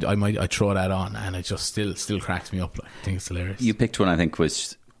 Ran, I throw that on, and it just still cracks me up. Like, I think it's hilarious. You picked one, I think,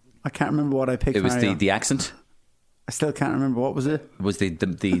 was... I can't remember what I picked. It was the accent. I still can't remember. What was it? It was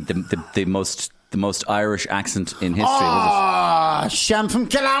the most Irish accent in history, was it? Sham from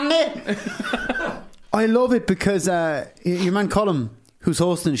Killarney. I love it because your man Colm, who's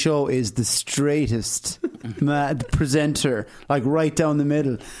hosting the show, is the straightest mad presenter, like right down the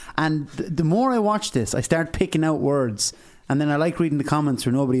middle. And the more I watch this, I start picking out words. And then I like reading the comments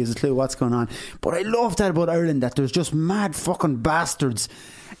where nobody has a clue what's going on. But I love that about Ireland, that there's just mad fucking bastards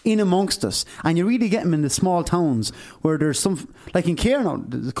in amongst us. And you really get them in the small towns where there's some... Like in Cairn,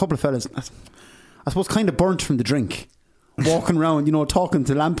 there's a couple of fellas, I suppose, kind of burnt from the drink. Walking around, talking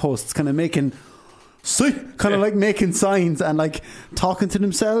to lampposts, kind of making... like making signs and like talking to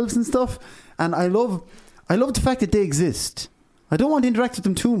themselves and stuff. And I love the fact that they exist. I don't want to interact with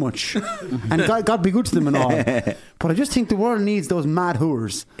them too much, and God be good to them and all. But I just think the world needs those mad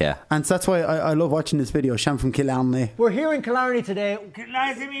whores. Yeah, and so that's why I love watching this video. Sham from Killarney. We're here in Killarney today.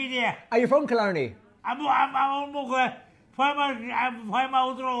 Nice to meet you. Are you from Killarney? I'm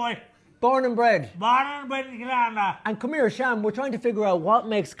Born and bred. Born and bred in Killarney. And come here, Sham. We're trying to figure out what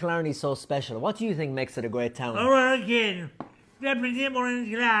makes Killarney so special. What do you think makes it a great town? All right, kid. Definitely more in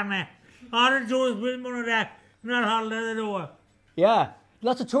Killarney. All the tourists will more of that. Not holiday the door. Yeah,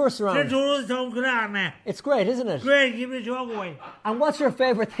 lots of tourists around. The tourists don't Killarney. It's great, isn't it? Great, give it a jog away. And what's your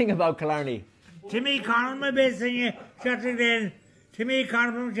favourite thing about Killarney? To me, Conor, my best singer, Chatterglen. To me,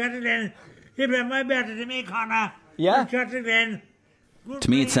 Conor from Chatterglen. He played my better to me, Conor. Yeah. Chatterglen. To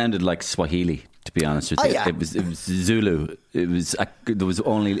me, it sounded like Swahili. To be honest with you, yeah. it was Zulu. There was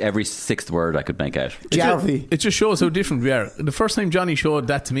only every sixth word I could make out. It just shows how different we are. The first time Johnny showed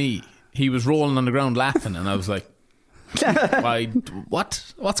that to me, he was rolling on the ground laughing, and I was like, "Why?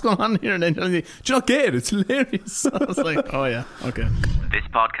 What's going on here?" And then Johnny, "Do you not get it? It's hilarious." I was like, "Oh yeah, okay." This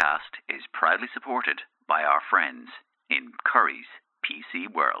podcast is proudly supported by our friends in Curry's PC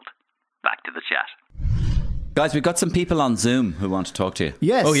World. Back to the chat. Guys, we've got some people on Zoom who want to talk to you.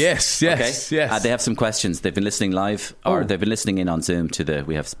 Yes. Oh, yes. They have some questions. They've been listening live, or they've been listening in on Zoom to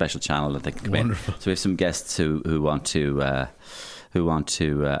we have a special channel that they can come Wonderful. in. So we have some guests who want to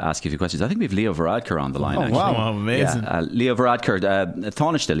ask you a few questions. I think we have Leo Varadkar on the line. Oh, wow, amazing. Yeah, Leo Varadkar,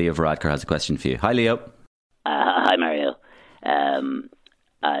 Taoiseach Leo Varadkar has a question for you. Hi, Leo. Hi, Mario.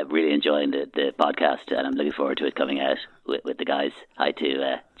 I'm really enjoying the podcast, and I'm looking forward to it coming out with the guys. Hi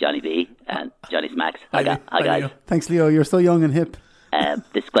to Johnny B and Johnny Smacks. Hi guys. Leo. Thanks, Leo. You're so young and hip.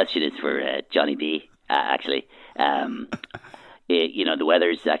 This question is for Johnny B, actually. The weather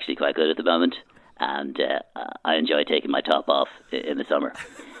is actually quite good at the moment, and I enjoy taking my top off in the summer.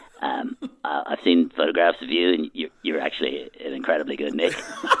 I've seen photographs of you, and you're actually an incredibly good nick.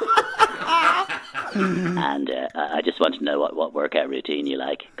 And I just want to know what workout routine you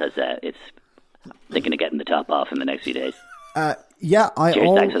like, because I'm thinking of getting the top off in the next few days. Cheers,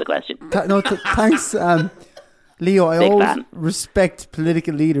 thanks for the question. Thanks, Leo. I Big always fan. respect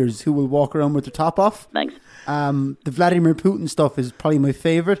political leaders who will walk around with their top off. Thanks. The Vladimir Putin stuff is probably my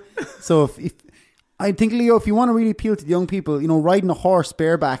favourite. So if I think, Leo, if you want to really appeal to the young people, riding a horse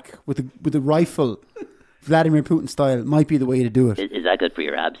bareback with a rifle, Vladimir Putin style, might be the way to do it. Is that good for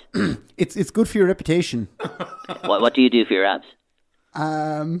your abs? It's good for your reputation. What do you do for your abs?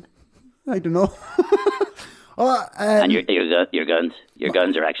 I don't know. And your guns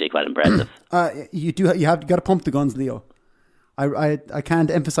are actually quite impressive. You got to pump the guns, Leo. I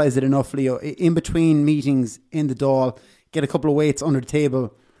can't emphasize it enough, Leo. In between meetings in the Dáil, get a couple of weights under the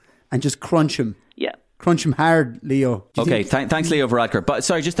table and just crunch them. Yeah. Crunch them hard, Leo. Okay, thanks, Leo Varadkar. But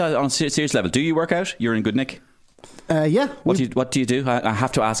sorry, just on a serious level, do you work out? You're in good nick? Yeah. What do you do? I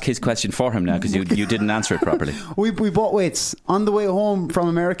have to ask his question for him now because you didn't answer it properly. We bought weights on the way home from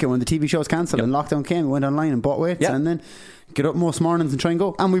America when the TV show was cancelled and lockdown came. We went online and bought weights and then get up most mornings and try and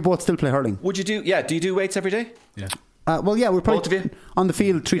go. And we both still play hurling. Would you do? Yeah. Do you do weights every day? Yeah. Well, yeah, we're probably Both of you? on the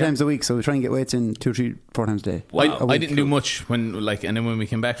field 3 times a week, so we try and get weights in 2, 3, 4 times a day. Wow. I didn't do much when, and then when we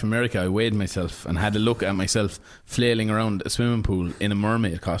came back from America, I weighed myself and had a look at myself flailing around a swimming pool in a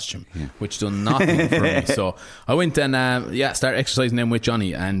mermaid costume, which done nothing for me. So I went and started exercising then with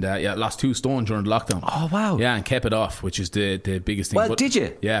Johnny, and lost 2 stone during the lockdown. Oh wow! Yeah, and kept it off, which is the biggest thing. Well, did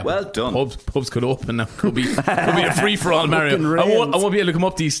you? Yeah. Well done. Pubs could open now. Could be a free for all, Mario. I won't be able to come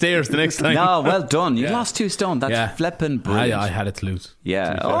up these stairs the next time. No, well done. You lost 2 stone. That's flipping brilliant. I had it to lose.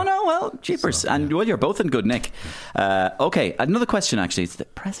 Yeah. Oh no. Well, jeepers. So, and well, you're both in good nick. Okay. Another question. Actually, it's the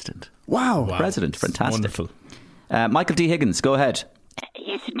president. Wow. President. Fantastic. Wonderful. Michael D. Higgins, go ahead.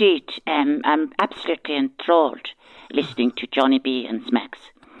 Yes, indeed. I'm absolutely enthralled listening to Johnny B and Smacks.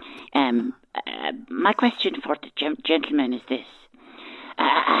 My question for the gentleman is this: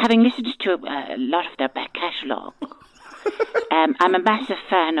 having listened to a lot of their back catalogue, I'm a massive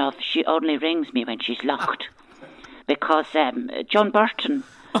fan of "She Only Rings Me When She's Locked." Because John Burton,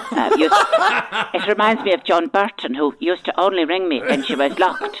 it reminds me of John Burton, who used to only ring me when she was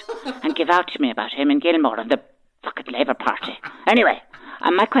locked and give out to me about him in Gilmore and the fucking Labour Party. Anyway,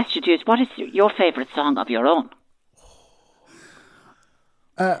 my question to you is, what is your favourite song of your own?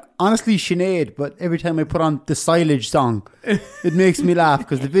 Honestly, Sinead, but every time I put on the Silage song, it makes me laugh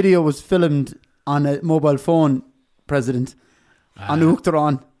because the video was filmed on a mobile phone, President, on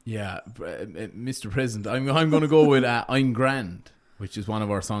Uachtaráin. Yeah, Mr. President, I'm going to go with I'm Grand, which is one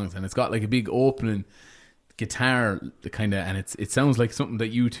of our songs, and it's got like a big opening guitar kind of, and it sounds like something that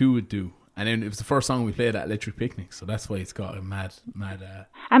you two would do. And then it was the first song we played at Electric Picnic, so that's why it's got a mad.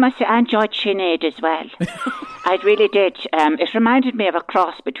 I must say, I enjoyed Sinead as well. I really did. It reminded me of a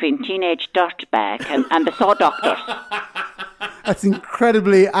cross between Teenage Dirtbag and the Saw Doctors. That's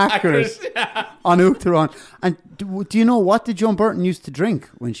incredibly accurate on Uachtaráin. And do you know what did Joan Burton used to drink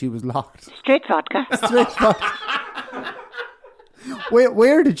when she was locked? Straight vodka. Where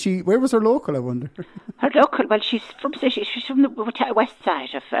was her local, I wonder? Her local, well, she's from the west side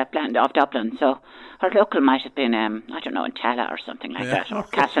of Dublin, so her local might have been, I don't know, in Tala or something like that, or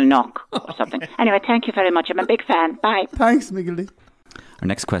Castleknock or something. Anyway, thank you very much. I'm a big fan. Bye. Thanks, Miggledy. Our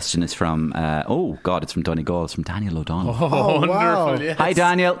next question is from, it's from Donegal. It's from Daniel O'Donnell. Oh, wonderful. Wow. Yes. Hi,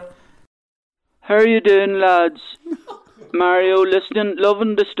 Daniel. How are you doing, lads? Mario,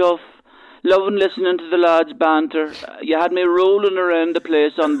 loving the stuff. Loving listening to the lads' banter. You had me rolling around the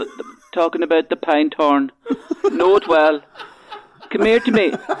place talking about the pint horn. Know it well. Come here to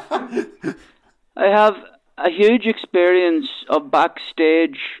me. I have a huge experience of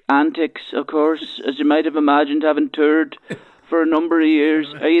backstage antics, of course, as you might have imagined, having toured for a number of years.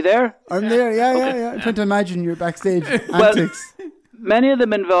 Are you there? I'm there, yeah. I'm trying to imagine your backstage antics. Many of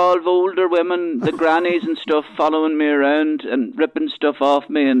them involve older women, the grannies and stuff, following me around and ripping stuff off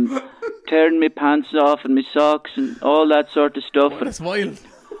me and tearing me pants off and me socks and all that sort of stuff. That's wild.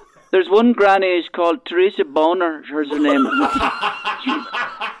 There's one granny is called Teresa Boner, here's her name.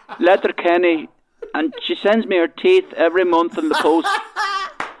 Letterkenny, and she sends me her teeth every month in the post.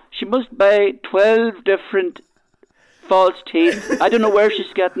 She must buy 12 different false teeth. I don't know where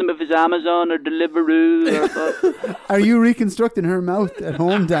she's getting them, if it's Amazon or Deliveroo or Are you reconstructing her mouth at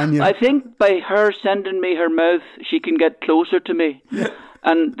home, Daniel? I think by her sending me her mouth, she can get closer to me.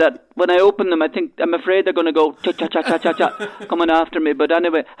 And that when I open them, I'm afraid they're going to go cha-cha-cha-cha-cha coming after me. But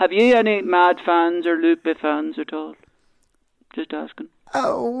anyway, have you any Mad fans or Lupe fans at all? Just asking.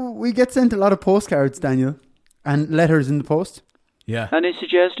 Oh, we get sent a lot of postcards, Daniel, and letters in the post. Yeah. Any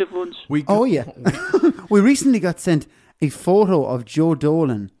suggestive ones? We recently got sent a photo of Joe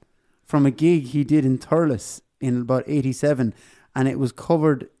Dolan from a gig he did in Thurles in about 87, and it was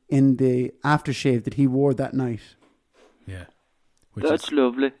covered in the aftershave that he wore that night. Yeah. That's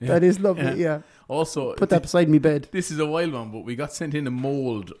lovely. Yeah. That is lovely, yeah. Also, put that beside me bed. This is a wild one, but we got sent in a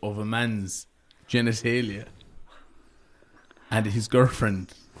mould of a man's genitalia, and his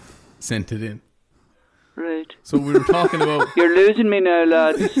girlfriend sent it in. Right. So we were talking about... You're losing me now,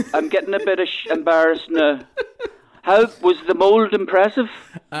 lads. I'm getting a bit embarrassed now. How was the mould impressive?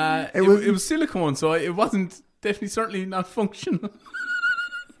 It was silicone, so it wasn't certainly not functional.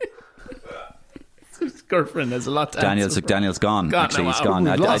 His girlfriend has a lot to answer. Daniel's gone. Actually, he's gone.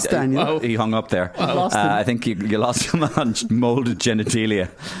 We've lost Daniel. He hung up there. I think you lost him on moulded genitalia.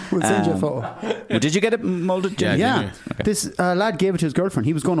 We'll send you a photo. Did you get it moulded genitalia? Yeah. Okay. This lad gave it to his girlfriend.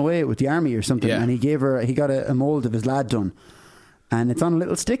 He was going away with the army or something, and he got a mould of his lad done. and it's on a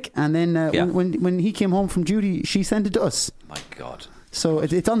little stick. And then when he came home from duty, she sent it to us. My God. So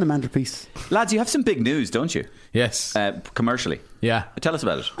it's on the mantelpiece. Lads, you have some big news, don't you? Yes. Commercially. Yeah. Tell us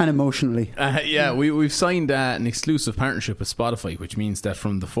about it. And emotionally. We've signed an exclusive partnership with Spotify, which means that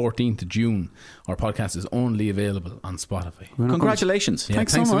from the 14th of June, our podcast is only available on Spotify. Congratulations.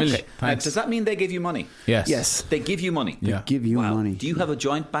 Thanks so much. Does that mean they give you money? Yes. They give you money? They give you money. Do you have a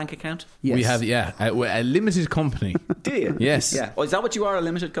joint bank account? Yes. We have, a limited company. Do you? Yes. Yeah. Oh, is that what you are, a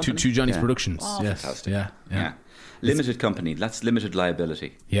limited company? Two Johnnies Productions. Oh, yes. fantastic. Yeah. Limited company. That's limited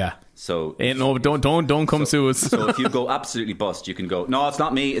liability. Yeah. So don't come sue us. So if you go absolutely bust, you can go, no, it's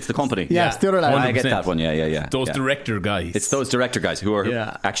not me, it's the company. Yeah, it's the other lad. I get that one. Yeah. Those director guys. It's those director guys who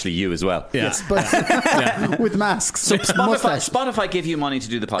are actually you as well. Yeah. Yes, but with masks. So Spotify give you money to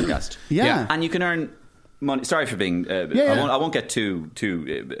do the podcast. Yeah. And you can earn money. Sorry for being I won't get too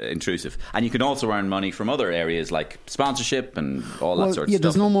intrusive. And you can also earn money from other areas like sponsorship and all that sort of stuff.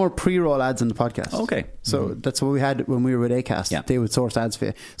 There's no more pre-roll ads in the podcast. Okay. So that's what we had when we were with Acast. Yeah. They would source ads for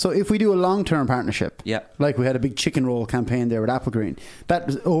you. So if we do a long-term partnership, like we had a big chicken roll campaign there with Applegreen,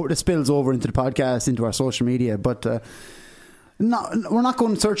 that spills over into the podcast, into our social media. But we're not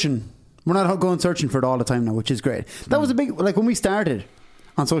going searching. We're not going searching for it all the time now, which is great. That was a big, like when we started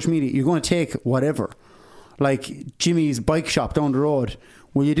on social media, you're going to take whatever. Like Jimmy's bike shop down the road.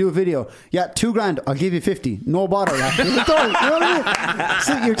 Will you do a video? Yeah, $2,000. I'll give you 50. No bother. You know what I mean?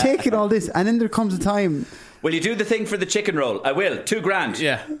 So you're taking all this, and then there comes a time. Will you do the thing for the chicken roll? I will. $2,000.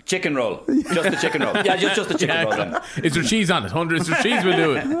 Yeah. Chicken roll. Just the chicken roll. Yeah, just the chicken roll. Then. Is there cheese on it? 100 is there cheese? We'll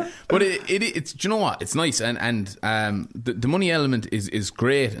do it. But it's. Do you know what? It's nice, and the money element is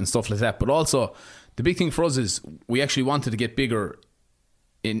great and stuff like that. But also, the big thing for us is we actually wanted to get bigger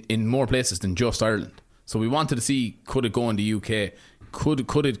in more places than just Ireland. So we wanted to see, could it go in the UK? Could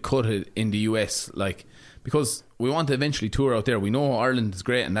it in the US? Like, because we want to eventually tour out there. We know Ireland is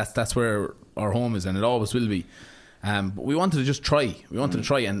great, and that's where our home is, and it always will be. But we wanted to just try. We wanted to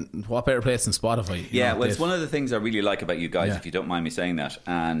try, and what better place than Spotify? It's one of the things I really like about you guys, if you don't mind me saying that,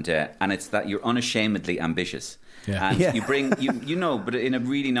 and it's that you're unashamedly ambitious. And you bring but in a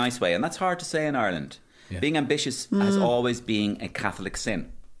really nice way, and that's hard to say in Ireland. Being ambitious has always been a Catholic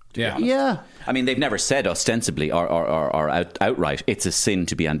sin. Yeah. I mean, they've never said ostensibly or outright it's a sin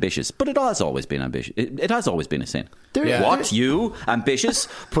to be ambitious, but it has always been ambitious. It has always been a sin. What? You? Ambitious?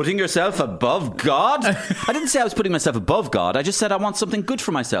 Putting yourself above God? I didn't say I was putting myself above God. I just said I want something good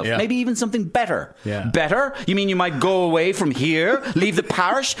for myself. Maybe even something better. Better? You mean you might go away from here? Leave the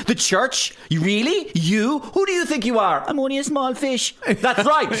parish? The church? You really? You? Who do you think you are? I'm only a small fish. That's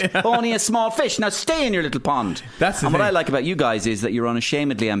right. Only a small fish. Now stay in your little pond. And what I like about you guys is that you're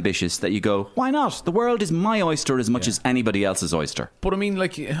unashamedly ambitious, that you go, why not? The world is my oyster as much as anybody else's oyster. But I mean,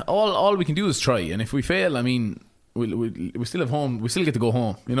 like, all we can do is try, and if we fail, I mean, we still have home. We still get to go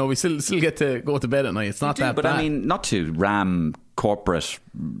home. You know, we still get to go to bed at night. It's not that bad. But I mean, not to ram corporate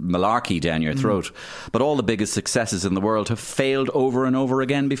malarkey down your throat, but all the biggest successes in the world have failed over and over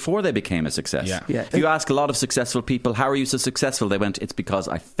again before they became a success. If you ask a lot of successful people, how are you so successful? They went, it's because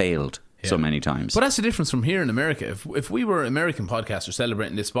I failed so many times. But that's the difference from here in America. If we were American podcasters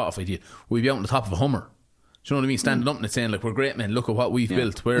celebrating this Spotify deal, we'd be out on the top of a Hummer. Do you know what I mean? Standing up and saying, like, we're great men, look at what we've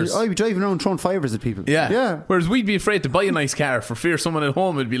built. Whereas I'd be driving around throwing fivers at people. Yeah. Whereas we'd be afraid to buy a nice car for fear someone at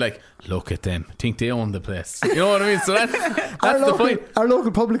home would be like, look at them, think they own the place. You know what I mean? So that's the point. Our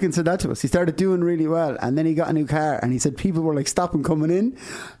local publican said that to us. He started doing really well, and then he got a new car, and he said people were like stopping coming in,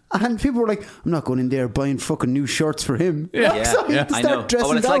 and people were like, I'm not going in there buying fucking new shirts for him. So I know.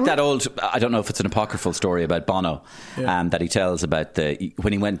 It's like that old, I don't know if it's an apocryphal story about Bono, that he tells about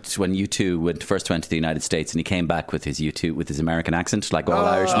when U2 first went to the United States, and he came back with his U2 with his American accent, like all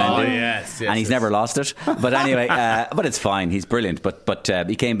Irish men do. And he's never lost it. But anyway, but it's fine. He's brilliant. But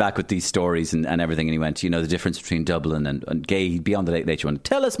he came back with these stories and everything, and he went, the difference between Dublin and gay beyond the late show.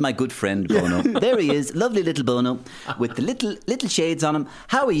 Tell us, my good friend Bono. There he is, lovely little Bono with the little shades on him.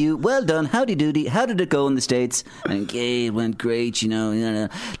 How are you? Well done. Howdy doody. How did it go in the States? And gay, it went great,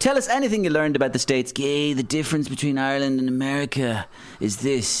 Tell us anything you learned about the States. Gay, the difference between Ireland and America is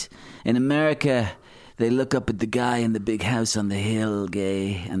this. In America, they look up at the guy in the big house on the hill,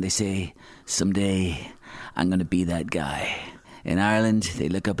 gay, and they say, someday I'm going to be that guy. In Ireland, they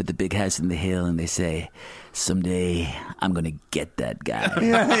look up at the big house on the hill and they say, someday I'm going to get that guy.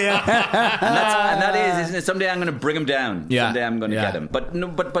 And that is, isn't it? Someday I'm going to bring him down. Someday I'm going to get him.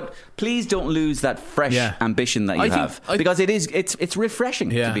 But please don't lose that fresh ambition that you have, because it's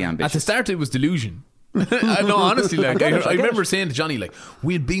refreshing to be ambitious. At the start, it was delusion. No, honestly, like I remember saying to Johnny, like,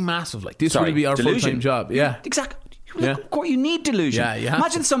 we'll be massive, like this will be our full-time job. Exactly. You need delusion.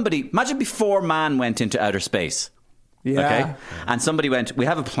 Imagine before man went into outer space. Yeah. Okay? And somebody went, we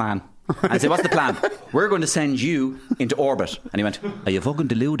have a plan. And I said, what's the plan? We're going to send you into orbit. And he went, are you fucking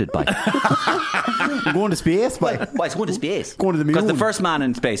deluded, boy? I'm going to space, boy. Why, it's going to space? Going to the moon. Because the first man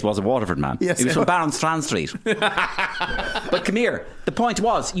in space was a Waterford man. Yes. He was from Baron Strand Street. But come here. The point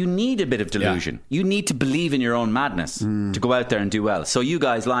was, you need a bit of delusion. Yeah. You need to believe in your own madness to go out there and do well. So you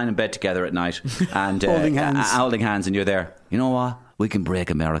guys lying in bed together at night and holding hands, and you're there. You know what? We can break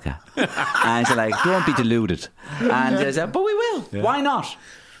America. And it's like, don't be deluded. And I said, but we will. Yeah. Why not?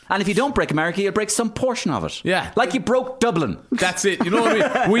 And if you don't break America, you'll break some portion of it. Yeah. Like you broke Dublin. That's it. You know what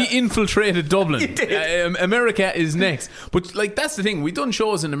I mean? We infiltrated Dublin. You did. America is next. But like, that's the thing. We've done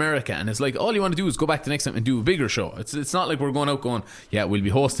shows in America, and it's like, all you want to do is go back the next time and do a bigger show. It's not like we're going out going, yeah, we'll be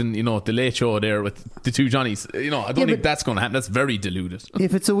hosting, you know, the Late Show there with the two Johnnies. You know, I don't think that's going to happen. That's very deluded.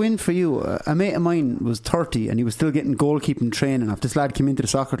 If it's a win for you, a mate of mine was 30 and he was still getting goalkeeping training off. This lad came into the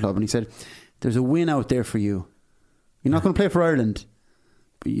soccer club and he said, there's a win out there for you. You're not going to play for Ireland.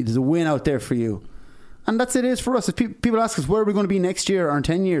 There's a win out there for you. And that's it is for us. If people ask us where are we going to be next year or in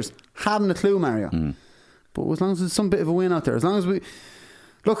 10 years, haven't a clue, Mario. But as long as there's some bit of a win out there, as long as we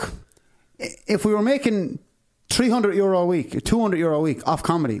look, if we were making €300 a week, €200 a week off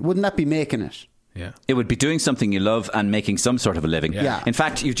comedy, wouldn't that be making it? Yeah, it would be doing something you love and making some sort of a living. Yeah. In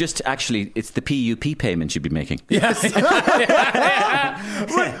fact, you just actually, it's the PUP payment you'd be making. Yes.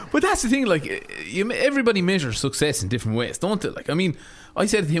 But that's the thing, like, everybody measures success in different ways, don't they? Like, I mean, I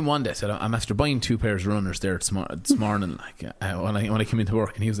said to him one day, I said, I'm after buying 2 pairs of runners there this morning, like, when I came into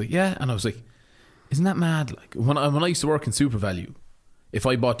work, and he was like, yeah, and I was like, isn't that mad? Like, when I used to work in Super Value, if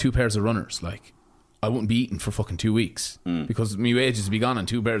I bought 2 pairs of runners, like, I wouldn't be eating for fucking 2 weeks because my wages would be gone on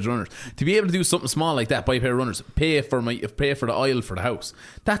 2 pairs of runners. To be able to do something small like that, buy a pair of runners, pay for the oil for the house,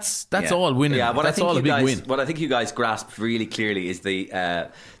 that's all winning. Yeah, that's all a big win. What I think you guys grasp really clearly is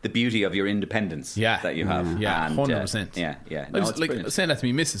the beauty of your independence that you have. Yeah, 100%. Yeah. No, I was like saying that to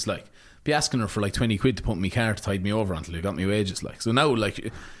me missus, like, be asking her for like 20 quid to put in my car to tide me over until I got my wages. Like, so now,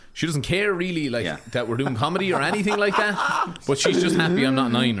 like, she doesn't care really, like, that we're doing comedy or anything like that, but she's just happy I'm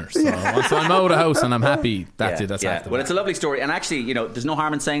not an Einer. So once I'm out of the house and I'm happy, that's it. That's after. Well, it's a lovely story, and actually, you know, there's no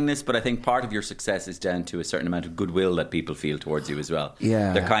harm in saying this, but I think part of your success is down to a certain amount of goodwill that people feel towards you as well.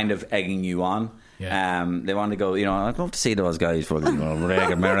 Yeah, they're kind of egging you on. Yeah. They want to go, you know, I'd love to see those guys fucking break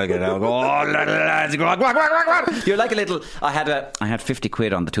America now. Go, oh, little lads, go on. You're like a little. I had 50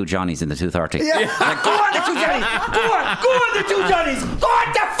 quid on the 2 Johnnies in the 230. Yeah. Like, go on the 2 Johnnies. Go on the 2 Johnnies. Go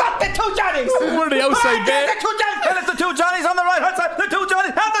on the fuck the 2 Johnnies. We're the outside bit. The 2 Johnnies. And it's the 2 Johnnies on the right hand side. The 2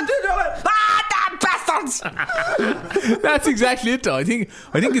 Johnnies and the 2 Johnnies. Damn bastards. That's exactly it, though. I think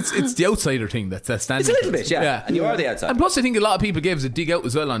it's the outsider thing that's standing. It's a little bit, yeah. And you are the outsider. And plus, I think a lot of people gave us a dig out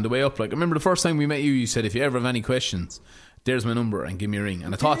as well on the way up. Like, I remember the first time we met you said, if you ever have any questions, there's my number and give me a ring.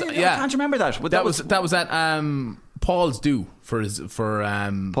 And I thought, I can't remember that. That was at Paul's due for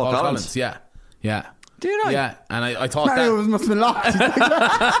Paul Collins. Yeah. Do you know? Yeah, and I thought Mario that must have been locked.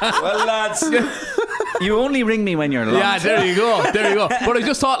 Well, lads, you only ring me when you're locked. Yeah, there you go. But I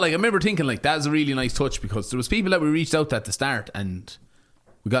just thought, like, I remember thinking, like, that was a really nice touch because there was people that we reached out to at the start and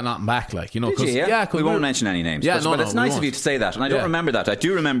we got nothing back, like, you know. Did you? Yeah, we won't mention any names. But it's nice of you to say that, and I don't remember that. I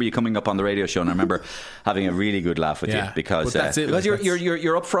do remember you coming up on the radio show, and I remember having a really good laugh with you because that's it, because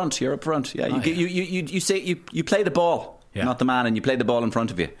you're up front. You're up front. Yeah, you say you play the ball, not the man, and you play the ball in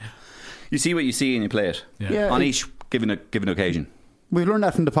front of you. You see what you see and you play it on each given occasion. We've learned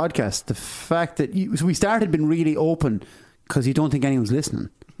that from the podcast. The fact that we started being really open because you don't think anyone's listening.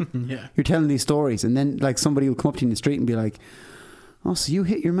 Yeah, you're telling these stories, and then like somebody will come up to you in the street and be like, "Oh, so you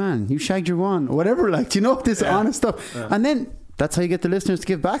hit your man, you shagged your one, or whatever." Like, you know, this honest stuff, and then that's how you get the listeners to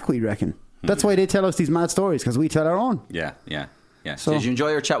give back. We reckon that's why they tell us these mad stories because we tell our own. Yeah. So, did you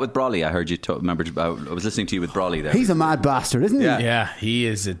enjoy your chat with Brawley? I heard you remember. I was listening to you with Brawley there. He's a mad bastard, isn't he? Yeah, he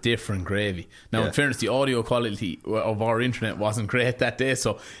is a different gravy. Now, in fairness, the audio quality of our internet wasn't great that day,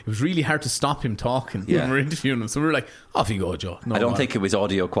 so it was really hard to stop him talking when we were interviewing him. So we were like, off you go, Joe. I don't think it was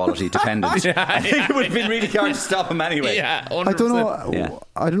audio quality dependent. I think it would have been really hard to stop him anyway. Yeah, 100%.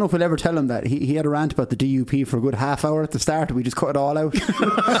 I don't know if we'll ever tell him that. He had a rant about the DUP for a good half hour at the start, and we just cut it all out. You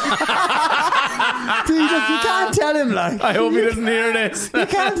can't tell him, like. I hope he doesn't hear this. You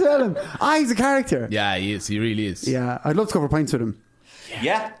can't tell him. He's a character. Yeah, he is. He really is. Yeah, I'd love to go for pints with him.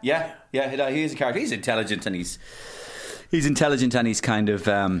 Yeah. He is a character. He's intelligent and he's intelligent and he's kind of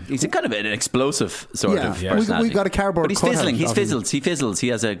he's kind of an explosive sort of personality. We got a cardboard. But he's fizzling. He fizzles. He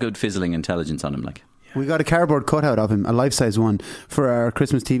has a good fizzling intelligence on him, like. We got a cardboard cutout of him, a life-size one, for our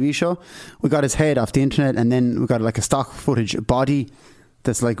Christmas TV show. We got his head off the internet, and then we got like a stock footage body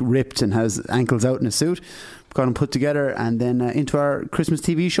that's like ripped and has ankles out in a suit. got him put together, and then into our Christmas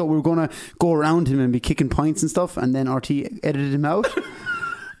TV show. We were going to go around him and be kicking pints and stuff, and then RT edited him out.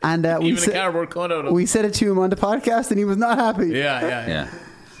 And we said it to him on the podcast, and he was not happy. Yeah.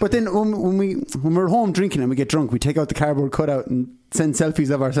 But then when we're home drinking and we get drunk, we take out the cardboard cutout and send selfies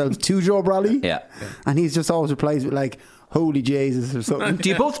of ourselves to Joe Brolly. Yeah. And he's just always replies with like, "Holy Jesus" or something. Do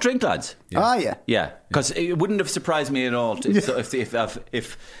you both drink, lads? Yeah. Yeah. Because it wouldn't have surprised me at all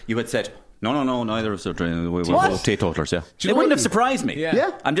if you had said, no, neither of us are drinking. We're both teetotalers, yeah. It wouldn't have surprised me.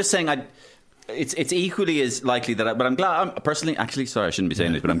 Yeah. I'm just saying it's equally as likely that but I'm glad. Personally, actually, sorry, I shouldn't be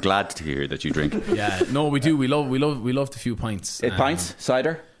saying this, but I'm glad to hear that you drink. Yeah, no, we do. We love the few pints. Pints,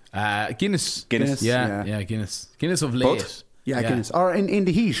 cider, Guinness. Yeah, Guinness. Guinness of late. Both? Yeah, Guinness. Or in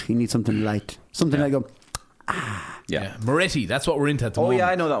the heat, you need something light, something like a. Yeah, Moretti. That's what we're into at the moment. Oh yeah,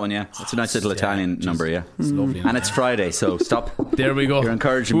 I know that one. Yeah, it's a nice little Italian number. Yeah, it's lovely, and it's Friday, so stop. There we go. You're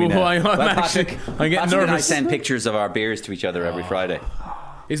encouraging me now. I'm Patrick getting nervous. And I send pictures of our beers to each other every Friday.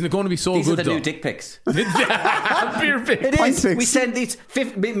 Isn't it going to be so These good? These are the new dick pics. Beer pics. It is. We send these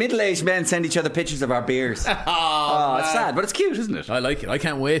middle-aged men send each other pictures of our beers. It's sad, but it's cute, isn't it? I like it. I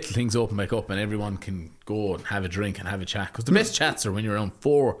can't wait till things open back up and everyone can go and have a drink and have a chat. Because the best chats are when you're around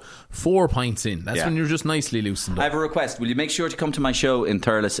four pints in. That's when you're just nicely loosened up. I have a request. Will you make sure to come to my show in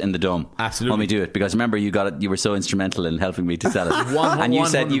Thurles in the Dome? Absolutely. When we do it, because remember you got it. You were so instrumental in helping me to sell it. And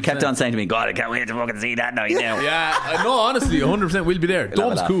you kept on saying to me, "God, I can't wait to fucking see that now." Yeah, no, honestly, 100% we'll be there.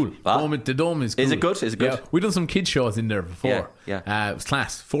 Dome's cool. The Dome is cool. Is it good? Yeah. We've done some kids shows in there before. Yeah. It was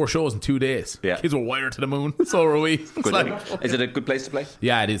class. 4 shows in 2 days. Yeah. Kids were wired to the moon. So were we. Is it a good place to play?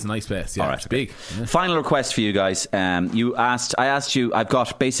 Yeah, it is a nice place. Yeah, it's big. Yeah. Final request for you guys. I asked you. I've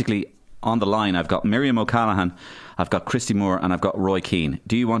got basically on the line. I've got Miriam O'Callaghan, I've got Christy Moore, and I've got Roy Keane.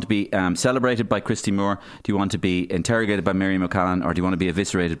 Do you want to be celebrated by Christy Moore? Do you want to be interrogated by Miriam O'Callaghan, or do you want to be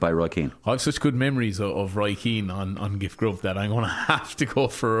eviscerated by Roy Keane? I have such good memories of Roy Keane on Gift Grub that I'm going to have to go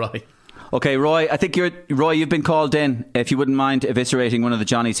for Roy. Okay, Roy, I think you've been called in. If you wouldn't mind eviscerating one of the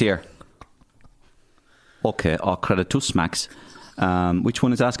Johnnies here. Okay, all credit to Smacks. Which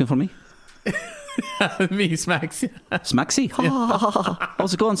one is asking for me? Me, Smaxy. Smaxy?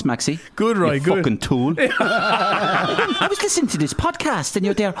 How's it going, Smaxy? Good, Roy, you good. Fucking tool. I was listening to this podcast and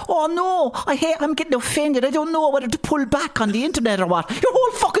you're there, "Oh no, I'm getting offended. I don't know whether to pull back on the internet or what. Your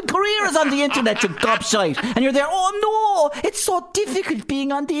whole fucking career is on the internet, you gobshite." And you're there, "Oh no, it's so difficult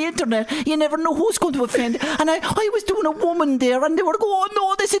being on the internet. You never know who's going to offend." And I was doing a woman there and they were going, "Oh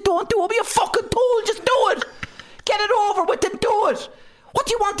no, they said don't do it. Be a fucking tool, just do it. Get it over with and do it. What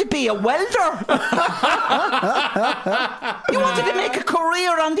do you want to be, a welder?" You wanted to make a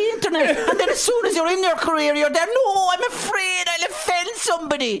career on the internet, and then as soon as you're in your career, you're there, "No, I'm afraid I'll offend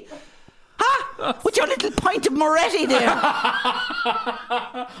somebody." Huh? With your little pint of Moretti there.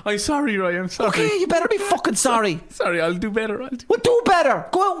 I'm sorry, Roy, I'm sorry. Okay, you better be fucking sorry. Sorry, I'll do better. Well, do better.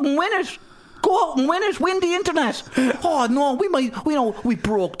 Go out and win it. Go out and win it. Win the internet. Oh no, we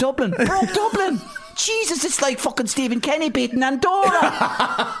broke Dublin. Jesus, it's like fucking Stephen Kenny beating Andorra.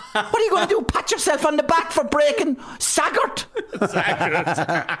 What are you going to do? Pat yourself on the back for breaking Saggart?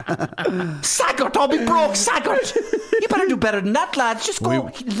 Saggart, I'll be broke Saggart. You better do better than that, lads. Just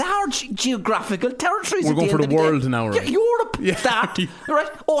go large geographical territories. We're going for the world now, right? Europe, that, right?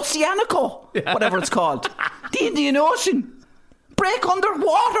 Oceanico, whatever it's called. The Indian Ocean. Break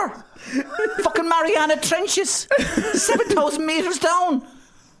underwater. Fucking Mariana Trenches. 7,000 metres down.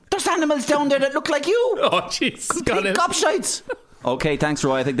 There's animals down there that look like you. Oh, jeez. Complete gobshites. Okay, thanks,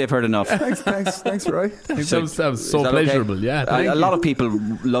 Roy. I think they've heard enough. Thanks, Roy. That was so pleasurable. Okay? Yeah, a lot of people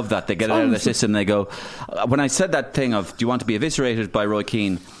love that. They get it out of their system. They go, when I said that thing of, do you want to be eviscerated by Roy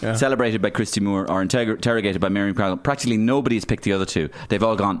Keane, celebrated by Christy Moore, or interrogated by Miriam O'Callaghan? Practically nobody has picked the other two. They've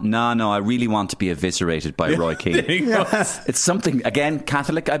all gone, no, I really want to be eviscerated by Roy Keane. It's something, again,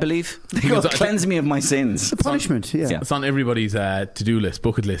 Catholic, I believe. They go, cleanse me of my sins. It's a punishment, It's on everybody's to-do list,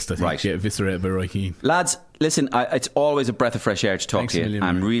 bucket list, I think. Right. Get eviscerated by Roy Keane. Lads, listen, it's always a breath of fresh air to talk to you.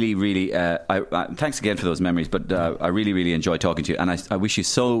 I'm really, really thanks again for those memories, but I really, really enjoy talking to you, and I wish you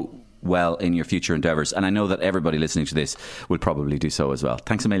so well in your future endeavours, and I know that everybody listening to this will probably do so as well.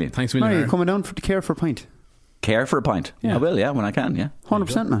 Thanks a million. Thanks a million. Are you coming down to care for a pint? Care for a pint? Yeah. I will, when I can,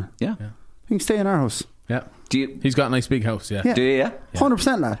 100%, man. Yeah. You can stay in our house. Yeah. He's got a nice big house, yeah. Do you,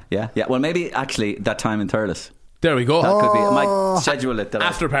 100%, lad. Yeah. Well, maybe actually that time in Thurles. There we go. That could be. I might schedule it.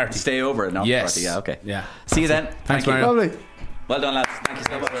 After party. Stay over an after party. Yeah, okay. Yeah. See you then. Thanks, Mario. Lovely. Well done, lads. Thank you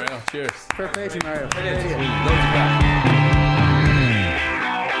so much. Cheers. Fair play to you, Mario.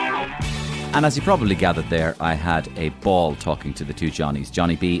 And as you probably gathered there, I had a ball talking to the two Johnnies,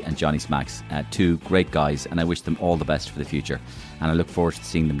 Johnny B and Johnny Smacks, two great guys, and I wish them all the best for the future. And I look forward to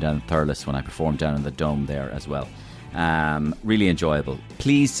seeing them down in Thurles when I perform down in the Dome there as well. Really enjoyable.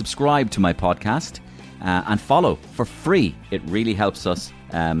 Please subscribe to my podcast and follow for free. It really helps us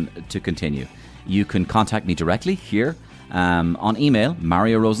to continue. You can contact me directly here on email,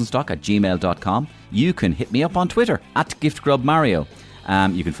 mariorosenstock@gmail.com. You can hit me up on Twitter @giftgrubmario.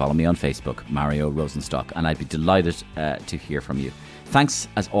 You can follow me on Facebook, Mario Rosenstock, and I'd be delighted to hear from you. Thanks,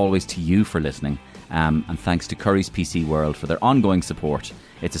 as always, to you for listening, and thanks to Curry's PC World for their ongoing support.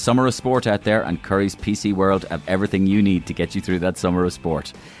 It's a summer of sport out there, and Curry's PC World have everything you need to get you through that summer of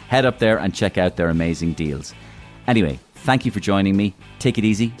sport. Head up there and check out their amazing deals. Anyway, thank you for joining me. Take it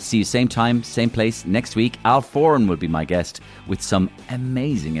easy. See you same time, same place next week. Al Foran will be my guest with some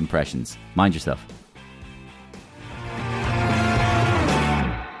amazing impressions. Mind yourself.